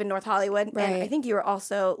used to live in North Hollywood. Right. And I think you were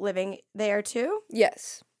also living there too.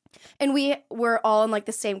 Yes. And we were all in, like,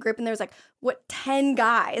 the same group. And there was, like, 10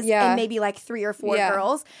 guys and maybe, like, 3 or 4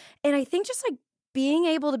 girls. And I think just, like, being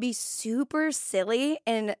able to be super silly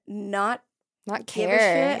and not give a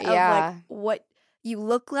care. shit of, like, what you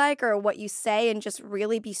look like or what you say and just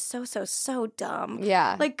really be so dumb.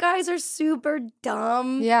 Yeah. Like, guys are super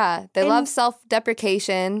dumb. Yeah. They love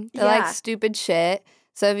self-deprecation. They like stupid shit.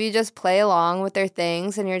 So if you just play along with their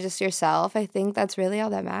things and you're just yourself, I think that's really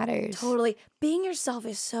all that matters. Totally. Being yourself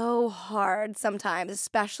is so hard sometimes,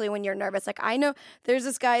 especially when you're nervous. Like, I know there's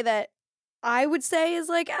this guy that I would say is,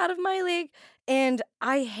 like, out of my league, And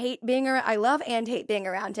I hate being around, I love and hate being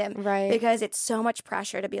around him. Right. Because it's so much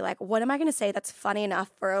pressure to be like, what am I going to say that's funny enough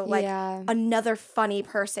for like another funny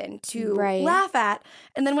person to laugh at?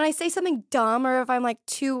 And then when I say something dumb or if I'm like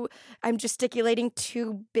I'm gesticulating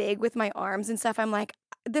too big with my arms and stuff, I'm like,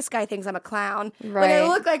 this guy thinks I'm a clown. Right. Like I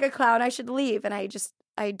look like a clown, I should leave. And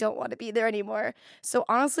I don't want to be there anymore. So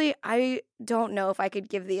honestly, I don't know if I could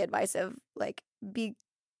give the advice of like,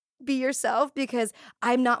 be yourself, because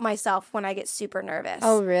I'm not myself when I get super nervous.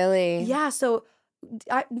 Oh, really? Yeah. So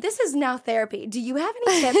this is now therapy. Do you have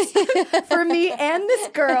any tips for me and this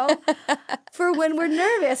girl for when we're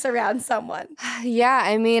nervous around someone? Yeah,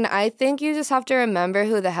 I mean, I think you just have to remember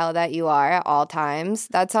who the hell that you are at all times.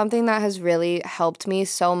 That's something that has really helped me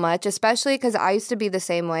so much, especially because I used to be the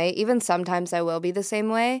same way. Even sometimes I will be the same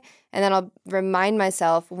way. And then I'll remind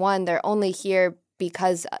myself, one, they're only here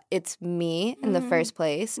because it's me in the first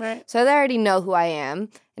place. Right. So they already know who I am.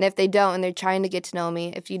 And if they don't and they're trying to get to know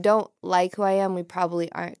me, if you don't like who I am, we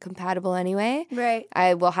probably aren't compatible anyway. Right.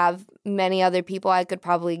 I will have many other people I could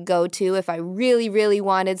probably go to if I really, really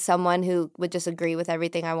wanted someone who would just agree with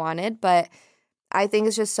everything I wanted. But I think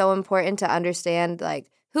it's just so important to understand,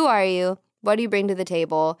 like, who are you? What do you bring to the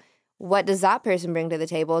table? What does that person bring to the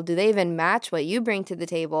table? Do they even match what you bring to the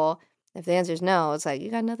table? If the answer is no, it's like,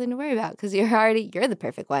 you got nothing to worry about because you're the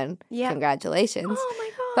perfect one. Yeah. Congratulations.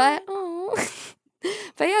 Oh my God.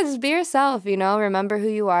 But yeah, just be yourself, remember who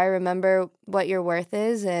you are, remember what your worth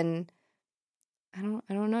is, and I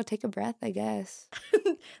don't know, take a breath, I guess.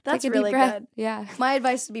 That's take a really deep breath. good. Yeah. My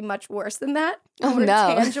advice would be much worse than that. Oh, More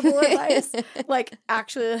no. tangible advice. Like,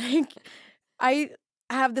 actually, like, I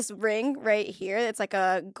have this ring right here. It's like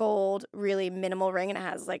a gold, really minimal ring, and it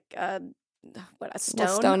has like a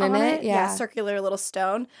stone in on it? Yeah. Circular little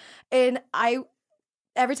stone. And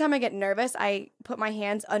every time I get nervous, I put my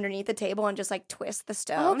hands underneath the table and just like twist the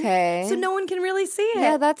stone. Okay. So no one can really see it.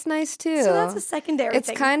 Yeah, that's nice too. So that's a secondary It's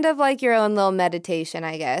thing. kind of like your own little meditation,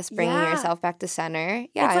 I guess, bringing Yeah. yourself back to center.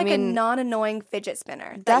 Yeah, it's like a a non-annoying fidget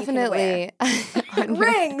spinner. definitely.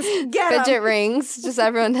 Rings. Get 'em. Fidget rings. Just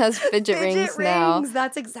everyone has fidget rings now.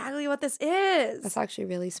 That's exactly what this is. That's actually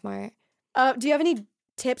really smart. Do you have any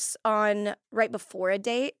tips on right before a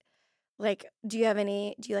date? Like, do you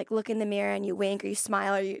like look in the mirror and you wink or you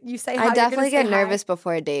smile or you say hi? I definitely get nervous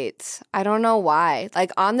before dates. I don't know why.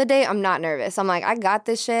 Like on the date, I'm not nervous. I'm like, I got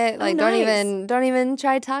this shit. Like, nice. don't even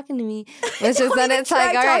try talking to me. Which is then it's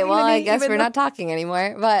like, all right, well, I guess we're not talking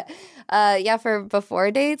anymore. But yeah, for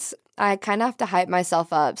before dates, I kind of have to hype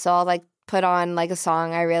myself up. So I'll like put on like a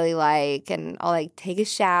song I really like, and I'll like take a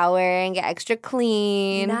shower and get extra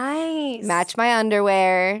clean. Nice. Match my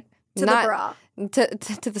underwear to the bra. To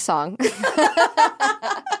the song.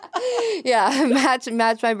 Yeah, match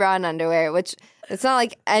my bra and underwear, which it's not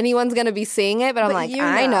like anyone's going to be seeing it, but I'm like,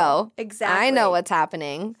 I know. Exactly. I know what's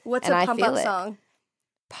happening. What's and a I pump feel up it. song?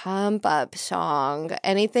 Pump up song.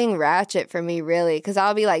 Anything ratchet for me, really, because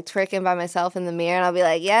I'll be like twerking by myself in the mirror and I'll be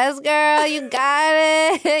like, yes, girl, you got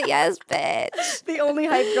it. Yes, bitch. The only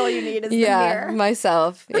hype girl you need is the mirror.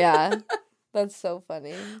 Myself. Yeah. That's so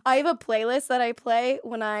funny. I have a playlist that I play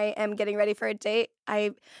when I am getting ready for a date.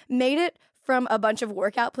 I made it from a bunch of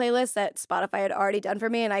workout playlists that Spotify had already done for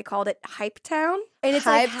me, and I called it Hype Town. And it's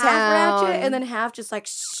like half ratchet and then half just like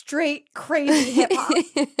straight crazy hip hop.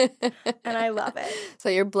 And I love it. So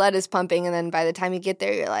your blood is pumping, and then by the time you get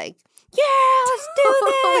there, you're like, yeah, let's do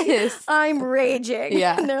this. I'm raging.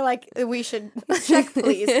 Yeah. And they're like, we should check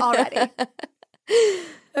please already.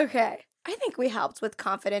 Okay. I think we helped with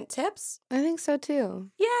confident tips. I think so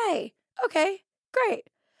too. Yay. Okay, great.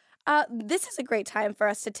 This is a great time for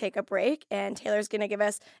us to take a break, and Taylor's going to give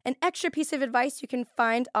us an extra piece of advice you can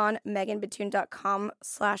find on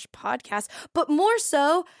meganbatoon.com/podcast, but more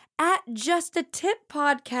so at Just a Tip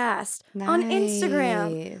Podcast on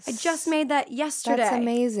Instagram. I just made that yesterday. That's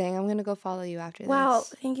amazing. I'm going to go follow you after this. Wow,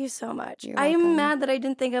 thank you so much. You're I'm welcome. mad that I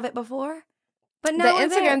didn't think of it before. But now the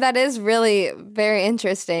Instagram, that is really very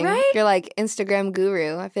interesting. Right? You're like Instagram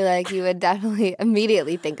guru. I feel like you would definitely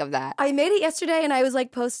immediately think of that. I made it yesterday, and I was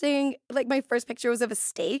like posting, like my first picture was of a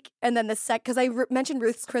steak, and then because I mention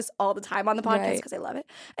Ruth's Chris all the time on the podcast because I love it.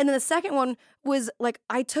 And then the second one was like,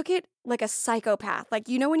 I took it like a psychopath. Like,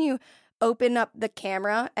 you know when you open up the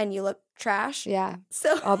camera and you look trash? Yeah,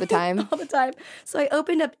 So all the time. all the time. So I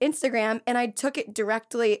opened up Instagram and I took it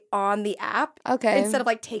directly on the app. Okay. Instead of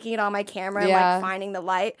like taking it on my camera and Yeah. like finding the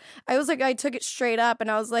light. I took it straight up,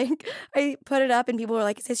 and I was like, I put it up and people were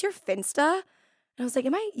like, is this your Finsta? And I was like,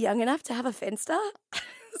 am I young enough to have a Finsta?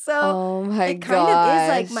 So Oh my it kind of is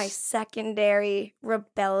like gosh. my secondary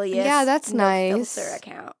rebellious Yeah, that's no nice. filter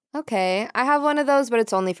account. Okay. I have one of those, but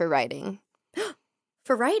it's only for writing.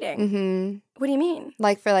 For writing? Mm-hmm. What do you mean?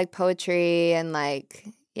 Like for like poetry and like,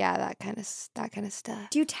 yeah, that kind of stuff.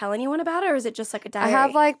 Do you tell anyone about it, or is it just like a diary? I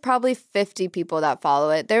have like probably 50 people that follow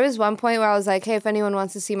it. There was one point where I was like, hey, if anyone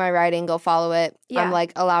wants to see my writing, go follow it. Yeah. I'm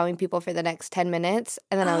like allowing people for the next 10 minutes.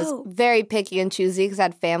 And then I was very picky and choosy because I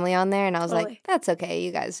had family on there. And I was like, that's okay.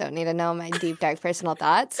 You guys don't need to know my deep, dark personal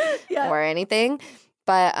thoughts or anything.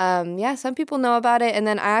 But yeah, some people know about it. And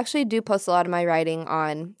then I actually do post a lot of my writing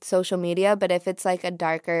on social media. But if it's like a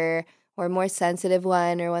darker or more sensitive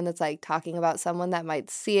one, or one that's like talking about someone that might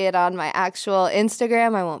see it on my actual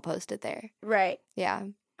Instagram, I won't post it there. Right. Yeah.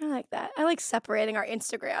 I like that. I like separating our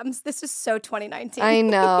Instagrams. This is so 2019. I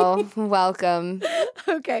know. Welcome.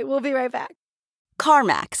 Okay, we'll be right back.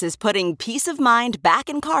 CarMax is putting peace of mind back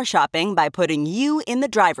in car shopping by putting you in the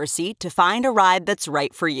driver's seat to find a ride that's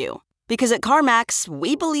right for you. Because at CarMax,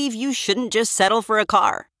 we believe you shouldn't just settle for a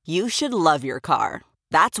car. You should love your car.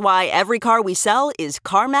 That's why every car we sell is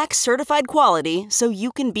CarMax certified quality, so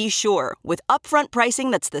you can be sure with upfront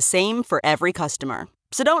pricing that's the same for every customer.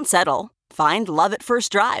 So don't settle. Find love at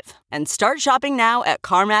first drive and start shopping now at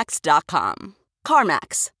CarMax.com.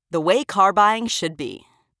 CarMax, the way car buying should be.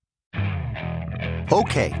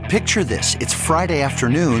 Okay, picture this. It's Friday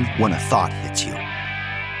afternoon when a thought hits you.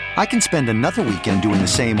 I can spend another weekend doing the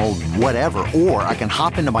same old whatever, or I can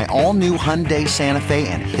hop into my all-new Hyundai Santa Fe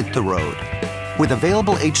and hit the road. With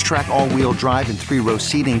available H-Track all-wheel drive and 3-row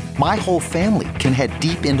seating, my whole family can head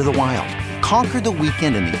deep into the wild. Conquer the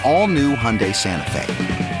weekend in the all-new Hyundai Santa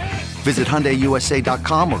Fe. Visit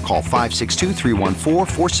HyundaiUSA.com or call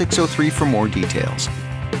 562-314-4603 for more details.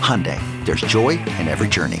 Hyundai, there's joy in every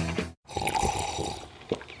journey.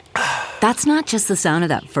 That's not just the sound of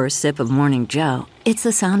that first sip of Morning Joe. It's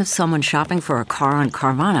the sound of someone shopping for a car on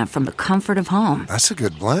Carvana from the comfort of home. That's a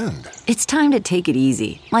good blend. It's time to take it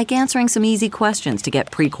easy, like answering some easy questions to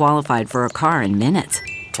get pre-qualified for a car in minutes.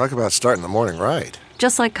 Talk about starting the morning right.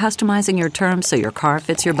 Just like customizing your terms so your car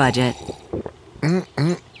fits your budget.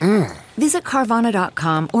 Visit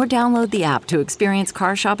Carvana.com or download the app to experience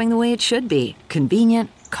car shopping the way it should be.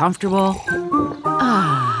 Convenient, comfortable.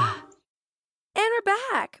 And we're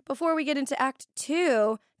back. Before we get into Act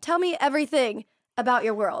 2, tell me everything about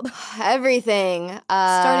your world. Everything.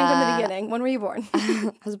 Starting from the beginning. When were you born?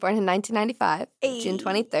 I was born in 1995, Hey. June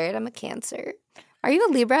 23rd. I'm a Cancer. Are you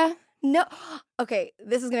a Libra? No. Okay,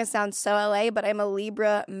 this is going to sound so LA, but I'm a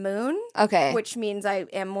Libra moon. Okay. Which means I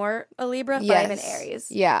am more a Libra, but I'm an Aries.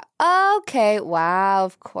 Yeah. Okay. Wow.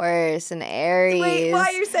 Of course. An Aries. Wait, why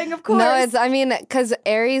are you saying of course? No, because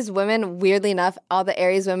Aries women, weirdly enough, all the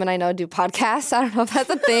Aries women I know do podcasts. I don't know if that's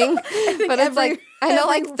a thing, but it's like, I know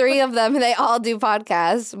like 3 of them and they all do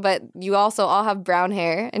podcasts, but you also all have brown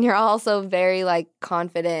hair and you're also very like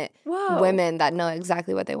confident women that know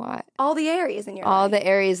exactly what they want. All the Aries in your All life. the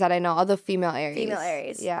Aries that I know, all the female Aries. Female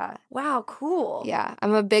Aries. Yeah. Wow, cool. Yeah.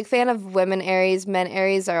 I'm a big fan of women Aries. Men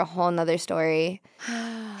Aries are a whole nother story.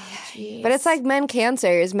 But it's like men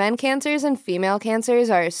Cancers. Men Cancers and female Cancers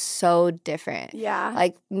are so different. Yeah.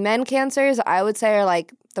 Like men Cancers, I would say, are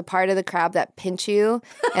like the part of the crab that pinch you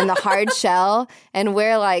and the hard shell. And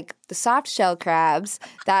we're like the soft shell crabs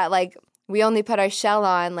that like we only put our shell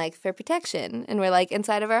on like for protection. And we're like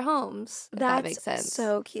inside of our homes. If that makes sense.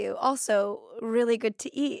 So cute. Also, really good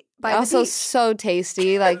to eat. By Also the beach. so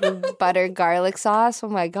tasty, like with butter garlic sauce. Oh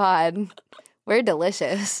my God. We're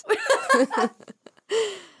delicious.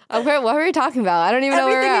 What were we talking about? I don't even know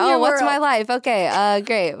where we're Everything in at. your Oh, what's world. my life? Okay,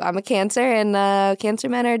 great. I'm a Cancer, and Cancer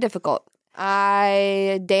men are difficult.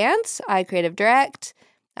 I dance. I creative direct.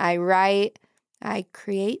 I write. I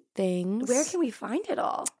create things. Where can we find it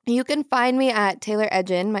all? You can find me at Taylor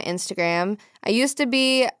Edgin, my Instagram. I used to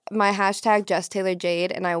be my hashtag just Taylor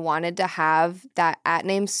Jade, and I wanted to have that @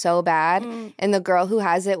 name so bad. And the girl who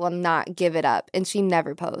has it will not give it up, and she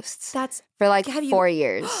never posts. That's for like have you- 4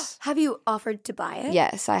 years. Have you offered to buy it?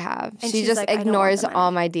 Yes, I have. And She she's just like, "I don't want ignores the money." all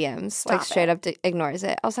my DMs. Like Stop straight it. up ignores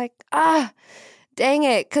it. I was like, dang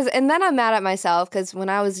it. And then I'm mad at myself because when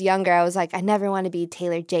I was younger, I was like, I never want to be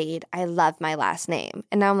Taylor Jade. I love my last name.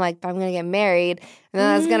 And now I'm like, but I'm going to get married. And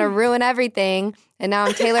then that's going to ruin everything. And now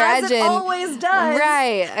I'm Taylor As Edgin. it always does.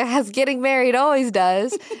 Right. As getting married always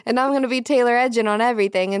does. And now I'm going to be Taylor Edgin on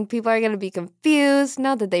everything. And people are going to be confused.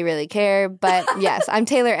 Not that they really care. But yes, I'm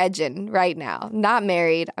Taylor Edgin right now. Not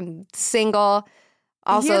married. I'm single.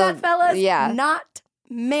 Also, You hear that, fellas? Yeah. Not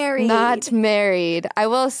married. Not married. I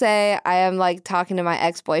will say I am like talking to my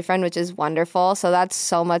ex-boyfriend, which is wonderful. So that's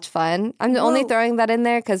so much fun. I'm only Whoa. throwing that in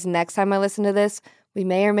there because next time I listen to this, We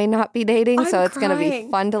may or may not be dating, so it's going to be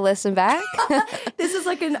crying. fun to listen back. This is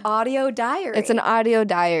like an audio diary. It's an audio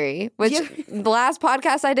diary, which the last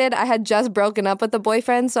podcast I did, I had just broken up with the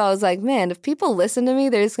boyfriend. So I was like, man, if people listen to me,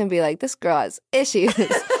 they're just going to be like, this girl has issues.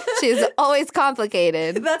 She's always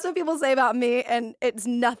complicated. That's what people say about me, and it's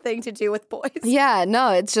nothing to do with boys. Yeah,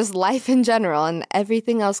 no, it's just life in general, and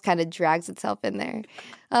everything else kind of drags itself in there.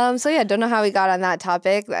 So yeah, don't know how we got on that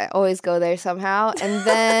topic. I always go there somehow. And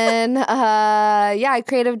then, I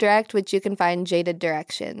creative direct, which you can find Jaded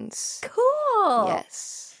Directions. Cool.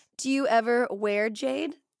 Yes. Do you ever wear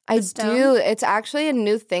Jade? I The stone? do. It's actually a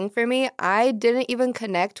new thing for me. I didn't even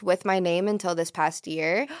connect with my name until this past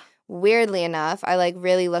year. Weirdly enough, I like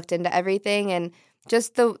really looked into everything and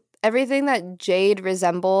just everything that Jade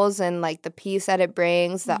resembles and like the peace that it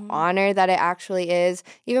brings, the honor that it actually is.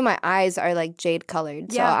 Even my eyes are like jade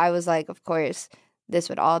colored. Yeah. So I was like, of course, this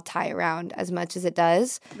would all tie around as much as it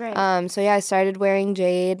does. Right. So yeah, I started wearing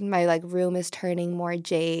jade. My like room is turning more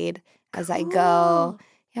jade as I go.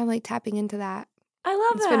 Yeah, I'm like tapping into that. I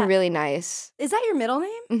love It's that. been really nice. Is that your middle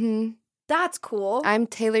name? Mm-hmm. That's cool. I'm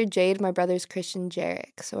Taylor Jade. My brother's Christian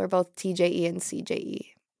Jarek. So we're both TJE and CJE.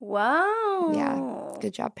 Wow. Yeah.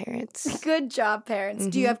 Good job, parents. Good job, parents.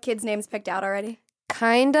 Do you have kids' names picked out already?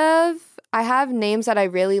 Kind of. I have names that I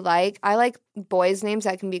really like. I like boys' names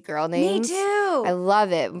that can be girl names. Me too. I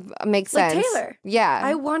love it. Makes Like sense. Taylor. Yeah.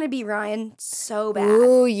 I want to be Ryan so bad.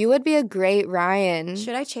 Ooh, you would be a great Ryan.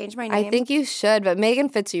 Should I change my name? I think you should, but Megan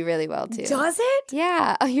fits you really well too. Does it?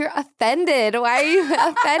 Yeah. Oh, you're offended. Why are you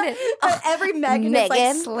offended? Every Megan is like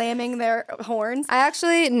Megan. slamming their horns. I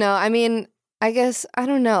actually, no, I mean, I guess, I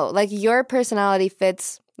don't know. Like your personality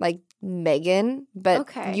fits like Megan, but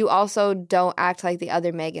Okay. you also don't act like the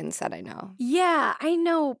other Megans that I know. Yeah, I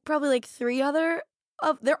know probably like 3 other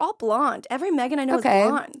they're all blonde. Every Megan I know Okay. is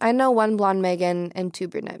blonde. I know one blonde Megan and 2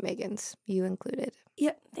 brunette Megans, you included.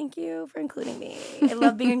 Yeah, thank you for including me. I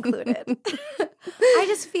love being included. I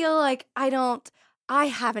just feel like I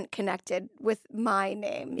haven't connected with my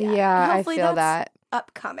name yet. Yeah, Hopefully I feel that's that.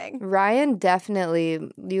 upcoming. Ryan, definitely.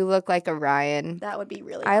 You look like a Ryan. That would be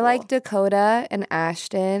really I cool. like Dakota and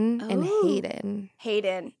Ashton and Ooh. Hayden.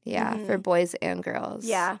 Hayden. Yeah, Mhm. for boys and girls.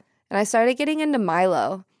 Yeah. And I started getting into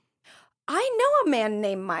Milo. I know a man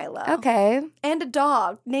named Milo. Okay. And a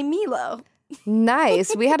dog named Milo.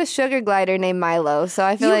 Nice. We had a sugar glider named Milo, so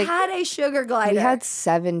I feel You like had a sugar glider. we had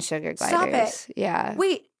 7 sugar Stop gliders. it. Yeah.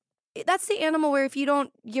 Wait, that's the animal where if you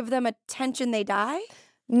don't give them attention, they die?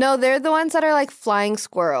 No, they're the ones that are like flying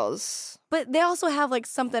squirrels. But they also have like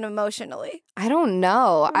something emotionally. I don't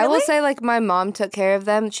know. I will Really? say like my mom took care of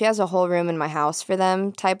them. She has a whole room in my house for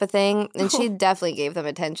them type of thing. And she definitely gave them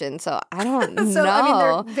attention. So I don't So, know. I mean,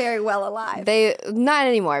 they're very well alive. They not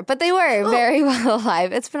anymore, but they were very well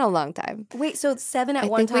alive. It's been a long time. Wait, so 7 at I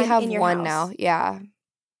one think time we have in your one house. now. Yeah.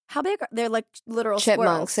 How big are they're like literal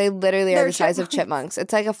Chipmunks. squirrels? They literally are They're the size of chipmunks. chipmunks.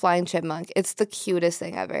 It's like a flying chipmunk. It's the cutest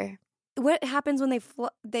thing ever. What happens when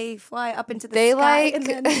they fly up into the They sky like and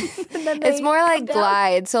then, and then it's they more like come down?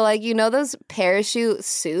 glide. So like you know those parachute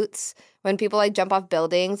suits when people like jump off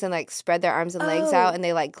buildings and like spread their arms and legs Oh. out and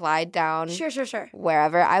they like glide down Sure.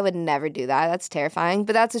 wherever. I would never do that. That's terrifying.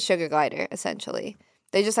 But that's a sugar glider essentially.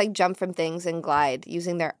 They just like jump from things and glide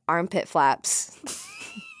using their armpit flaps.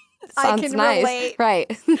 I Sounds can nice. relate.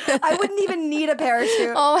 Right. I wouldn't even need a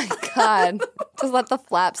parachute. Oh my God. Just let the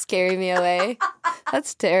flaps carry me away.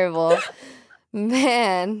 That's terrible.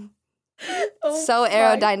 Man. Oh So my-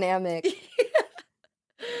 aerodynamic.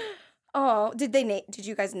 Oh, did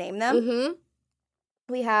you guys name them? Mm-hmm.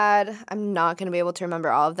 We had, I'm not going to be able to remember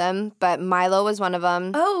all of them, but Milo was one of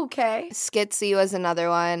them. Oh, okay. Skitsy was another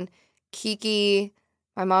one. Kiki,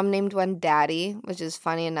 my mom named one Daddy, which is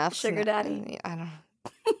funny enough. Sugar Daddy. I don't know.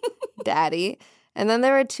 Daddy. And then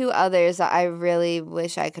there were 2 others that I really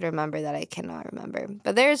wish I could remember that I cannot remember.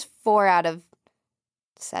 But there's 4 out of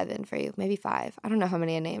 7 for you, maybe 5. I don't know how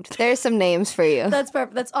many I named. There's some names for you. That's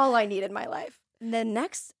perfect. That's all I need in my life. The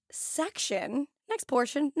next section, next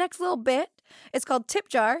portion, next little bit, it's called Tip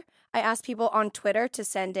Jar. I asked people on Twitter to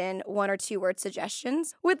send in 1 or 2 word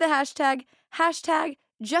suggestions with the hashtag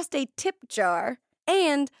just a tip jar.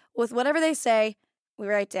 And with whatever they say, we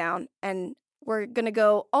write down and we're going to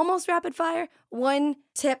go almost rapid fire, 1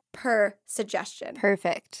 tip per suggestion.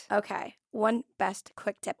 Perfect. Okay, 1 best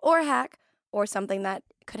quick tip or hack or something that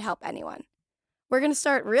could help anyone. We're going to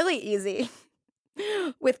start really easy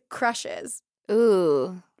with crushes.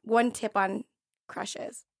 Ooh. 1 tip on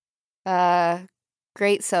crushes.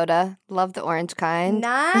 Great soda. Love the orange kind.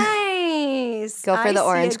 Nice. Go for the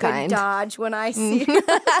orange I see a good kind. dodge when I see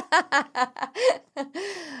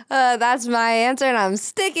That's my answer, and I'm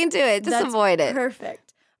sticking to it. Just That's avoid it.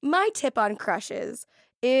 Perfect. My tip on crushes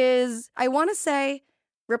is, I want to say,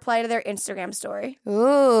 reply to their Instagram story.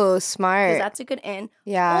 Ooh, Because smart. that's a good in.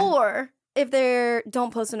 Yeah. Or if they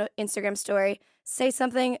don't post an Instagram story, say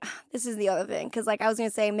something. This is the other thing. Because I was going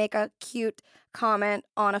to say, make a cute comment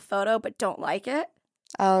on a photo, but don't like it.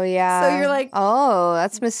 Oh, yeah. So you're like... Oh,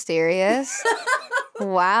 that's mysterious.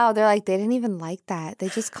 Wow. They're like, they didn't even like that. They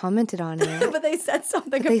just commented on it. But they said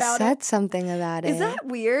something They about said it. something about it. Is that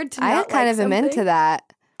weird to I not kind like of am something? into that.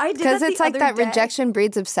 I did Because that it's the like other that day. rejection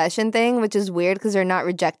breeds obsession thing, which is weird because they're not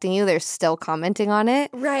rejecting you. They're still commenting on it.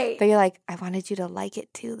 Right. But you're like, I wanted you to like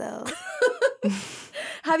it too, though.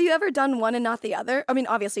 Have you ever done one and not the other? I mean,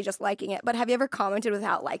 obviously just liking it, but have you ever commented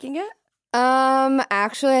without liking it?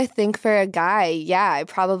 Actually, I think for a guy, yeah, I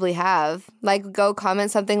probably have. Like, go comment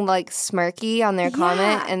something like smirky on their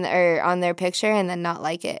comment or on their picture and then not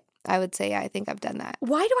like it. I would say, yeah, I think I've done that.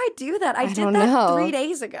 Why do I do that? I did don't that know. 3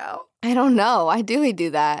 days ago. I don't know. I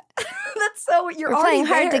do that. That's so, you're We're already playing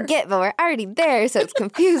hard to there. get, but we're already there, so it's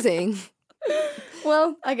confusing.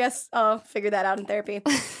 Well, I guess I'll figure that out in therapy.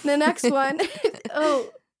 The next one,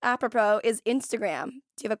 apropos, is Instagram.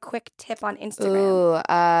 Do you have a quick tip on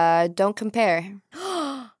Instagram? Ooh, don't compare.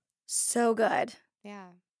 So good. Yeah.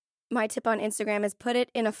 My tip on Instagram is put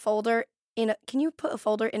it in a folder. Can you put a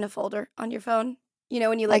folder in a folder on your phone? You know,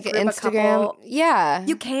 when you group Instagram? a couple. Yeah.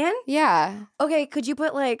 You can? Yeah. Okay, could you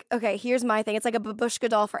put here's my thing. It's like a babushka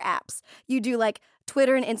doll for apps. You do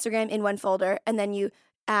Twitter and Instagram in one folder, and then you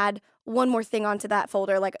add one more thing onto that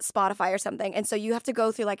folder, like Spotify or something. And so you have to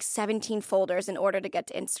go through 17 folders in order to get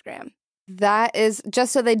to Instagram. That is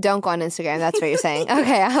just so they don't go on Instagram. That's what you're saying.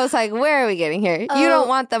 Okay, I was like, where are we getting here? You don't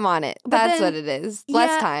want them on it. That's what it is.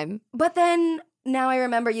 Less time. But then now I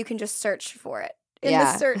remember you can just search for it in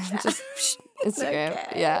the search app. Just Instagram.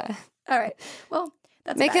 Okay. Yeah. All right. Well,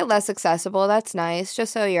 that's Make it less accessible. That's nice.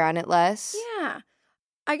 Just so you're on it less. Yeah.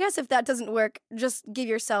 I guess if that doesn't work, just give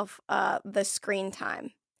yourself the screen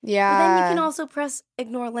time. Yeah. But then you can also press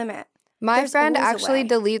ignore limit. My There's friend always a actually way.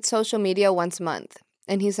 deletes social media once a month.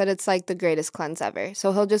 And he said it's like the greatest cleanse ever.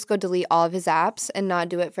 So he'll just go delete all of his apps and not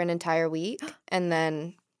do it for an entire week. And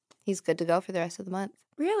then he's good to go for the rest of the month.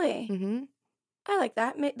 Really? Mm-hmm. I like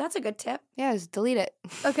that. That's a good tip. Yeah, just delete it.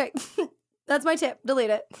 Okay. That's my tip. Delete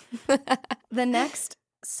it. The next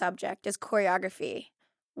subject is choreography.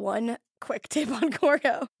 One quick tip on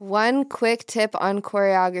choreo. One quick tip on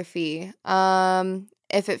choreography.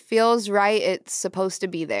 If it feels right, it's supposed to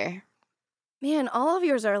be there. Man, all of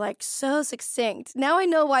yours are so succinct. Now I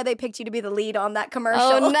know why they picked you to be the lead on that commercial.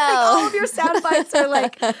 Oh, no. All of your sound bites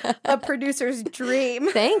are a producer's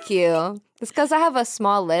dream. Thank you. It's because I have a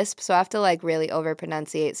small lisp, so I have to really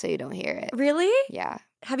over-pronunciate so you don't hear it. Really? Yeah.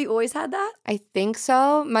 Have you always had that? I think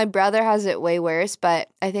so. My brother has it way worse, but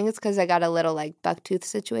I think it's because I got a little bucktooth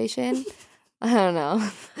situation. I don't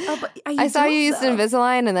know. Oh, but I saw you used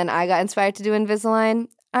Invisalign, and then I got inspired to do Invisalign.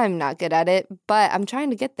 I'm not good at it, but I'm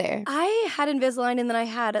trying to get there. I had Invisalign, and then I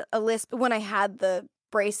had a lisp when I had the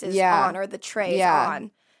braces on or the trays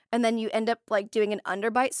on. And then you end up doing an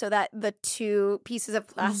underbite so that the two pieces of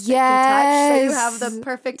plastic can touch, so you have the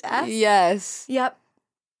perfect S. Yes. Yep.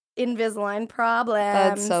 Invisalign problems.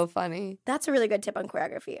 That's so funny. That's a really good tip on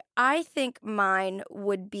choreography. I think mine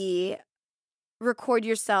would be record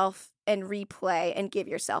yourself and replay and give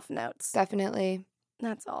yourself notes. Definitely.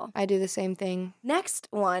 That's all. I do the same thing. Next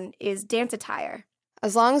one is dance attire.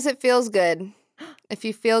 As long as it feels good. If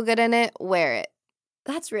you feel good in it, wear it.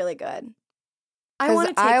 That's really good.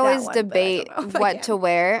 Because I always that one, debate but I don't know if I what can. to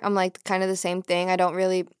wear. I'm kind of the same thing.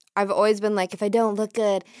 I've always been if I don't look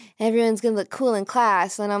good, everyone's going to look cool in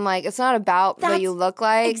class. And I'm it's not about what you look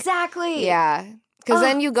like. Exactly. Yeah. Because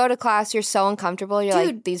then you go to class, you're so uncomfortable. You're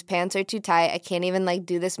Dude. these pants are too tight. I can't even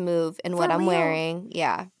do this move in what I'm real. wearing.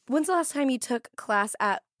 Yeah. When's the last time you took class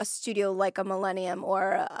at a studio like a Millennium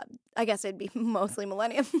or I guess it'd be mostly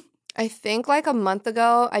Millennium? I think a month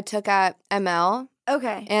ago I took at ML.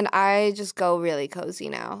 Okay. And I just go really cozy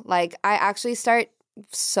now. I actually start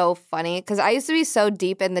so funny because I used to be so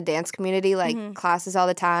deep in the dance community, classes all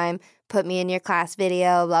the time, put me in your class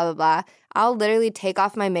video, blah, blah, blah. I'll literally take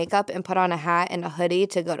off my makeup and put on a hat and a hoodie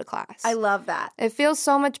to go to class. I love that. It feels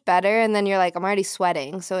so much better. And then you're I'm already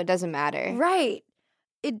sweating, so it doesn't matter. Right.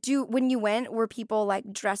 When you went, were people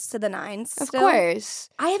dressed to the nines? Of still? course.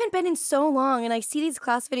 I haven't been in so long, and I see these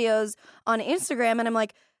class videos on Instagram, and I'm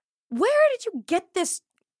like, where did you get this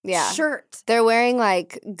shirt? They're wearing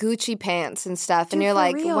Gucci pants and stuff. Dude, and you're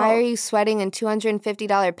for real. why are you sweating in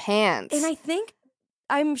 $250 pants? And I think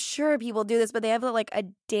I'm sure people do this, but they have like a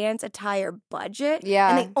dance attire budget. Yeah.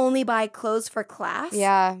 And they only buy clothes for class.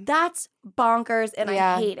 Yeah. That's bonkers, and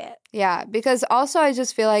Yeah. I hate it. Yeah, because also I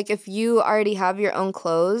just feel like if you already have your own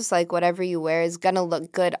clothes, like whatever you wear is going to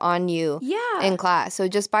look good on you Yeah. in class. So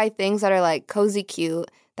just buy things that are like cozy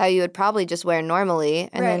cute that you would probably just wear normally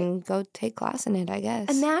and then go take class in it, I guess.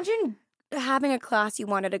 Imagine having a class you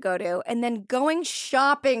wanted to go to and then going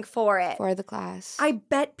shopping for it. For the class. I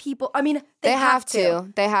bet people, I mean, they have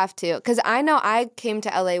to. They have to. Because I know I came to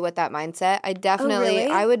LA with that mindset. I definitely, really?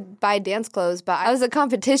 I would buy dance clothes, but I was a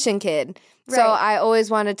competition kid. So I always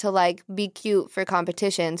wanted to like be cute for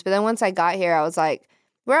competitions. But then once I got here, I was like,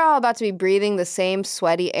 we're all about to be breathing the same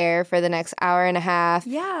sweaty air for the next hour and a half.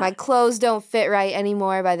 Yeah. My clothes don't fit right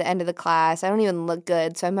anymore by the end of the class. I don't even look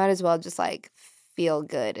good. So I might as well just like feel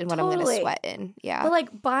good in what I'm going to sweat in. Yeah. But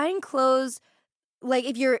like buying clothes, like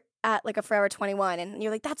if you're at like a Forever 21 and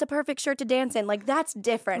you're like, that's a perfect shirt to dance in, like that's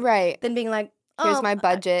different. Right. Than being like, oh, here's my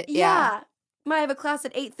budget. Yeah. I have a class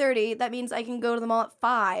at 8:30. That means I can go to the mall at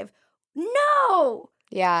 5. No.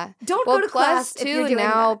 Yeah. Don't go to class plus, if you're too, doing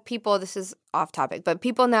now that. people, this is off topic, but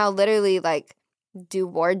people now literally like do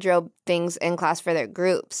wardrobe things in class for their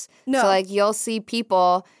groups. No. So like you'll see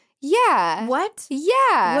people, yeah. What?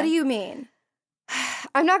 Yeah. What do you mean?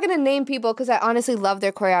 I'm not going to name people because I honestly love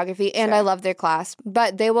their choreography and I love their class,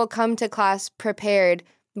 but they will come to class prepared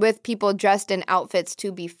with people dressed in outfits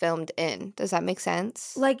to be filmed in. Does that make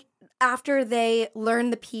sense? Like after they learn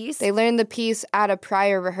the piece? They learn the piece at a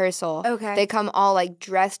prior rehearsal. Okay. They come all like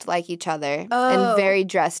dressed like each other Oh. and very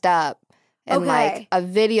dressed up. And like a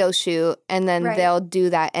video shoot, and then they'll do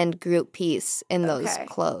that end group piece in those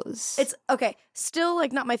clothes. It's okay. Still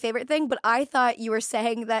like not my favorite thing, but I thought you were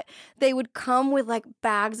saying that they would come with like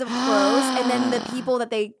bags of clothes and then the people that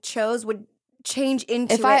they chose would change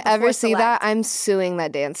into if I ever see select. that, I'm suing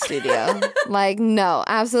that dance studio. Like, no,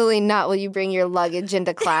 absolutely not will you bring your luggage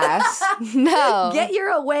into class. No. Get your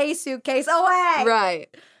away suitcase away. Right.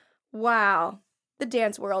 Wow. The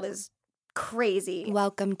dance world is crazy.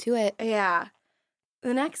 Welcome to it. Yeah.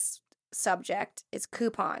 The next subject is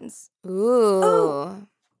coupons. Ooh. Oh.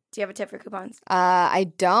 Do you have a tip for coupons?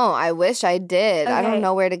 I don't. I wish I did. I Okay. don't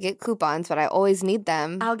know where to get coupons, but I always need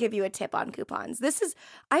them. I'll give you a tip on coupons.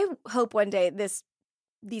 I hope one day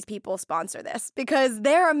these people sponsor this because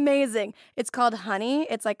they're amazing. It's called Honey.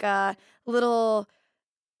 It's like a little,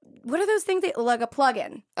 what are those things? Like a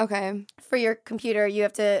plugin. Okay. For your computer, you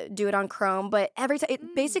have to do it on Chrome, but every time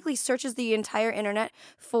it basically searches the entire internet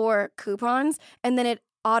for coupons and then it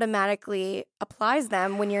automatically applies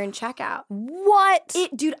them when you're in checkout. What?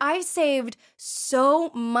 Dude, I saved so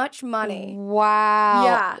much money. Wow.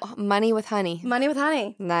 Yeah. Money with honey. Money with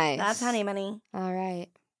honey. Nice. That's honey money. All right.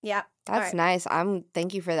 Yeah. That's nice.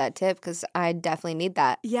 Thank you for that tip because I definitely need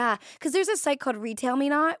that. Yeah, because there's a site called Retail Me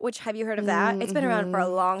Not, which have you heard of that? It's been around for a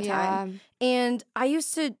long time. And I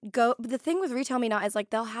used to go, but the thing with Retail Me Not is like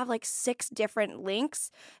they'll have like 6 different links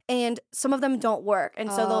and some of them don't work. And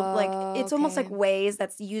so they'll like, it's almost like Waze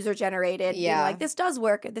that's user generated. Yeah. Like this does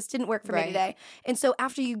work. This didn't work for me today. And so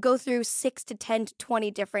after you go through 6 to 10 to 20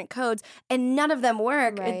 different codes and none of them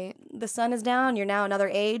work, the sun is down, you're now another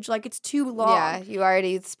age. Like it's too long. Yeah, you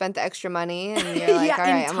already spent the extra money and you're like, all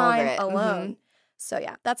right, I'm over it. Alone. Mm-hmm. So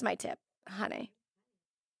yeah, that's my tip, honey.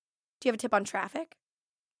 Do you have a tip on traffic?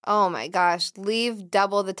 Oh my gosh, leave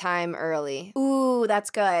double the time early. Ooh, that's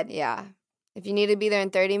good. Yeah. If you need to be there in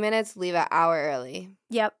 30 minutes, leave an hour early.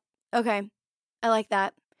 Yep. Okay. I like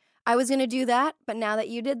that. I was going to do that, but now that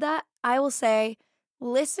you did that, I will say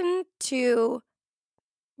listen to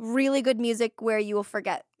really good music where you will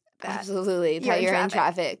forget that. Absolutely. That you're in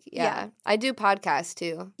traffic. Yeah. I do podcasts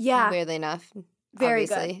too. Yeah. Weirdly enough. Very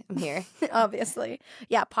Obviously, good. I'm here. Obviously.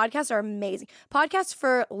 Yeah, podcasts are amazing. Podcasts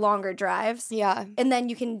for longer drives. Yeah. And then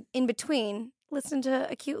you can, in between, listen to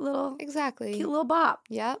a cute little bop.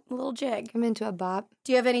 Yep. A little jig. I'm into a bop.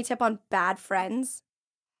 Do you have any tip on bad friends?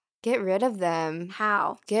 Get rid of them.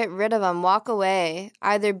 How? Get rid of them. Walk away.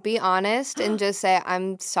 Either be honest and just say,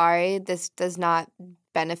 I'm sorry, this does not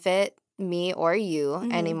benefit me or you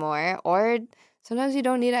anymore. Or sometimes you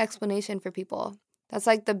don't need an explanation for people. That's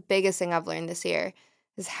like the biggest thing I've learned this year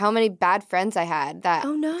is how many bad friends I had.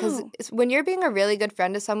 Oh, no. Because when you're being a really good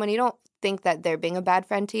friend to someone, you don't think that they're being a bad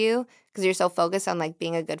friend to you because you're so focused on like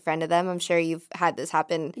being a good friend to them. I'm sure you've had this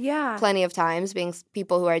happen plenty of times, being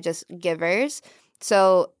people who are just givers.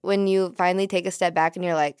 So when you finally take a step back and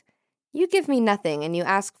you're like, you give me nothing and you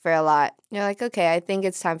ask for a lot, you're like, okay, I think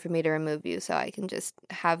it's time for me to remove you so I can just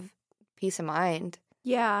have peace of mind.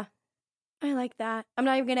 Yeah. I like that. I'm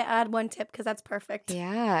not even going to add one tip because that's perfect.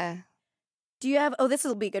 Yeah. Do you have, this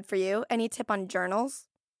will be good for you, any tip on journals?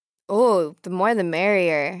 Oh, the more the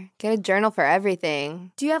merrier. Get a journal for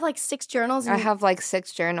everything. Do you have like 6 journals? I have like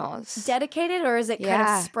 6 journals. Dedicated, or is it kind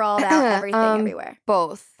of sprawled out everything everywhere?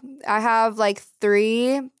 Both. I have like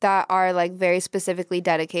 3 that are like very specifically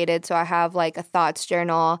dedicated. So I have like a thoughts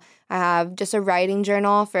journal. I have just a writing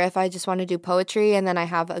journal for if I just want to do poetry. And then I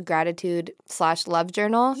have a gratitude/love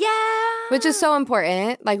journal. Yeah. Which is so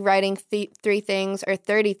important, like writing 3 things or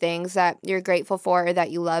 30 things that you're grateful for or that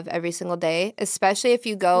you love every single day, especially if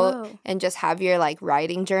you go and just have your like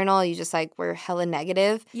writing journal, you just like were hella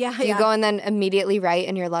negative. Yeah, if you go and then immediately write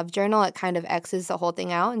in your love journal, it kind of X's the whole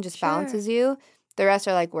thing out and just balances you. The rest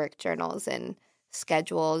are like work journals and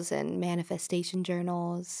schedules and manifestation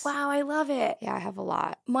journals. Wow, I love it. Yeah, I have a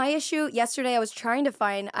lot. My issue yesterday,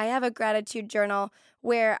 I have a gratitude journal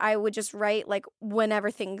where I would just write like whenever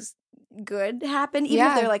things good happen, even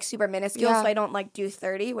if they're like super minuscule. So I don't like do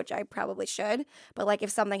 30, which I probably should. But like if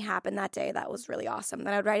something happened that day that was really awesome,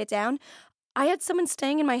 then I'd write it down. I had someone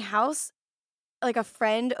staying in my house, like a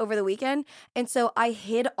friend, over the weekend, and so I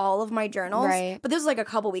hid all of my journals. Right. But this was like a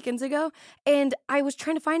couple weekends ago, and I was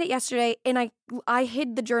trying to find it yesterday, and I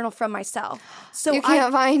hid the journal from myself. So you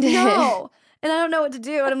can't find it. No, and I don't know what to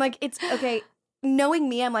do. And I'm like, it's okay. Knowing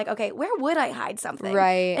me, I'm like, okay, where would I hide something?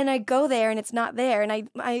 Right. And I go there and it's not there. And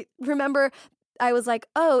I remember I was like,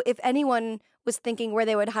 oh, if anyone was thinking where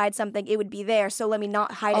they would hide something, it would be there. So let me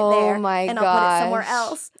not hide it there. Oh my and gosh. I'll put it somewhere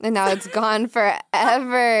else. And now it's gone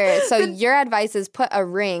forever. So your advice is put a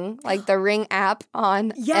ring, like the Ring app,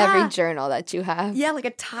 on every journal that you have. Yeah, like a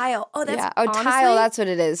tile. Oh, that's honestly tile. That's what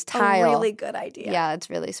it is. Tile. A really good idea. Yeah, it's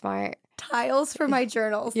really smart. Tiles for my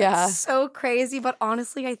journals. Yeah. That's so crazy. But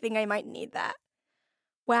honestly, I think I might need that.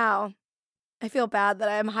 Wow. I feel bad that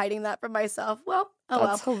I'm hiding that from myself. Well,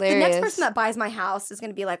 That's well. hilarious. The next person that buys my house is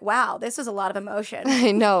going to be like, wow, this is a lot of emotion.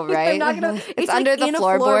 I know, right? I'm not gonna, it's like under the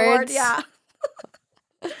floorboards. Yeah.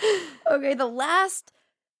 Okay, the last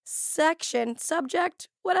section, subject,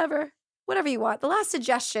 whatever you want. The last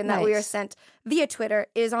suggestion that we are sent via Twitter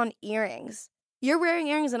is on earrings. You're wearing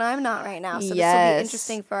earrings and I'm not right now, so this will be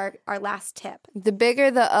interesting for our last tip. The bigger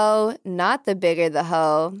the O, not the bigger the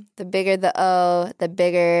hoe. The bigger the O, the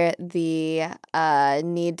bigger the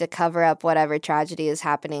need to cover up whatever tragedy is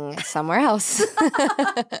happening somewhere else.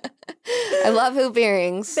 I love hoop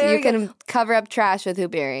earrings. You can cover up trash with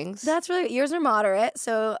hoop earrings. That's really good. Yours are moderate,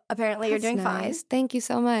 so apparently you're doing fine. Thank you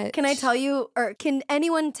so much. Can I tell you, or can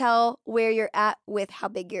anyone tell where you're at with how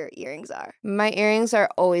big your earrings are? My earrings are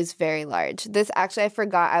always very large. Actually, I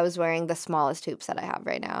forgot I was wearing the smallest hoops that I have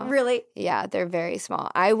right now. Really? Yeah, they're very small.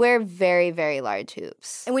 I wear very, very large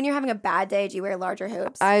hoops. And when you're having a bad day, do you wear larger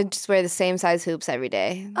hoops? I just wear the same size hoops every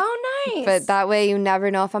day. Oh, nice. But that way you never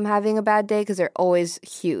know if I'm having a bad day because they're always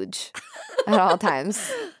huge at all times.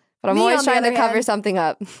 But I'm always trying to cover something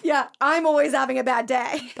up. Yeah, I'm always having a bad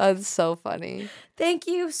day. That's so funny. Thank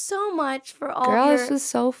you so much for all this was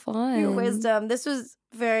so fun. Your wisdom. This was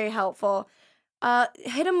very helpful.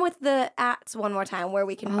 Hit them with the @s one more time where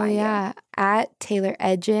we can find you. At Taylor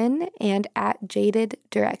Edgin and at Jaded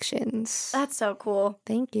Directions. That's so cool.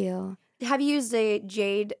 Thank you. Have you used a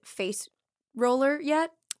Jade face roller yet?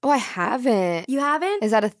 Oh, I haven't. You haven't? Is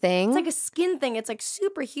that a thing? It's like a skin thing. It's like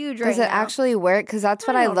super huge right now. Does it actually work? Because that's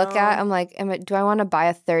what I look at. I'm like, do I want to buy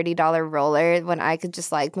a $30 roller when I could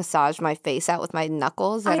just like massage my face out with my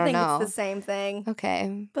knuckles? I don't know. I think it's the same thing.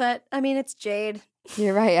 Okay. But I mean, it's Jade.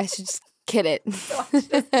 You're right. I should just get it.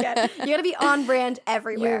 You gotta be on brand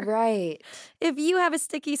everywhere. You're right. If you have a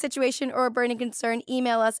sticky situation or a burning concern,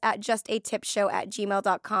 email us at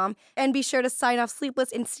justatipshow@gmail.com. And be sure to sign off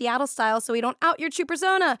Sleepless in Seattle style so we don't out your true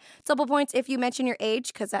persona. Double points if you mention your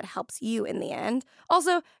age, because that helps you in the end.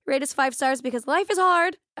 Also, rate us 5 stars because life is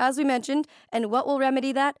hard, as we mentioned. And what will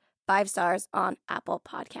remedy that? 5 stars on Apple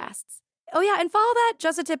Podcasts. Oh yeah, and follow that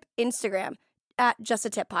Just a Tip Instagram at Just a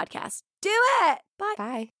Tip Podcast. Do it! Bye.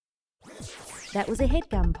 Bye. That was a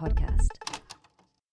HeadGum podcast.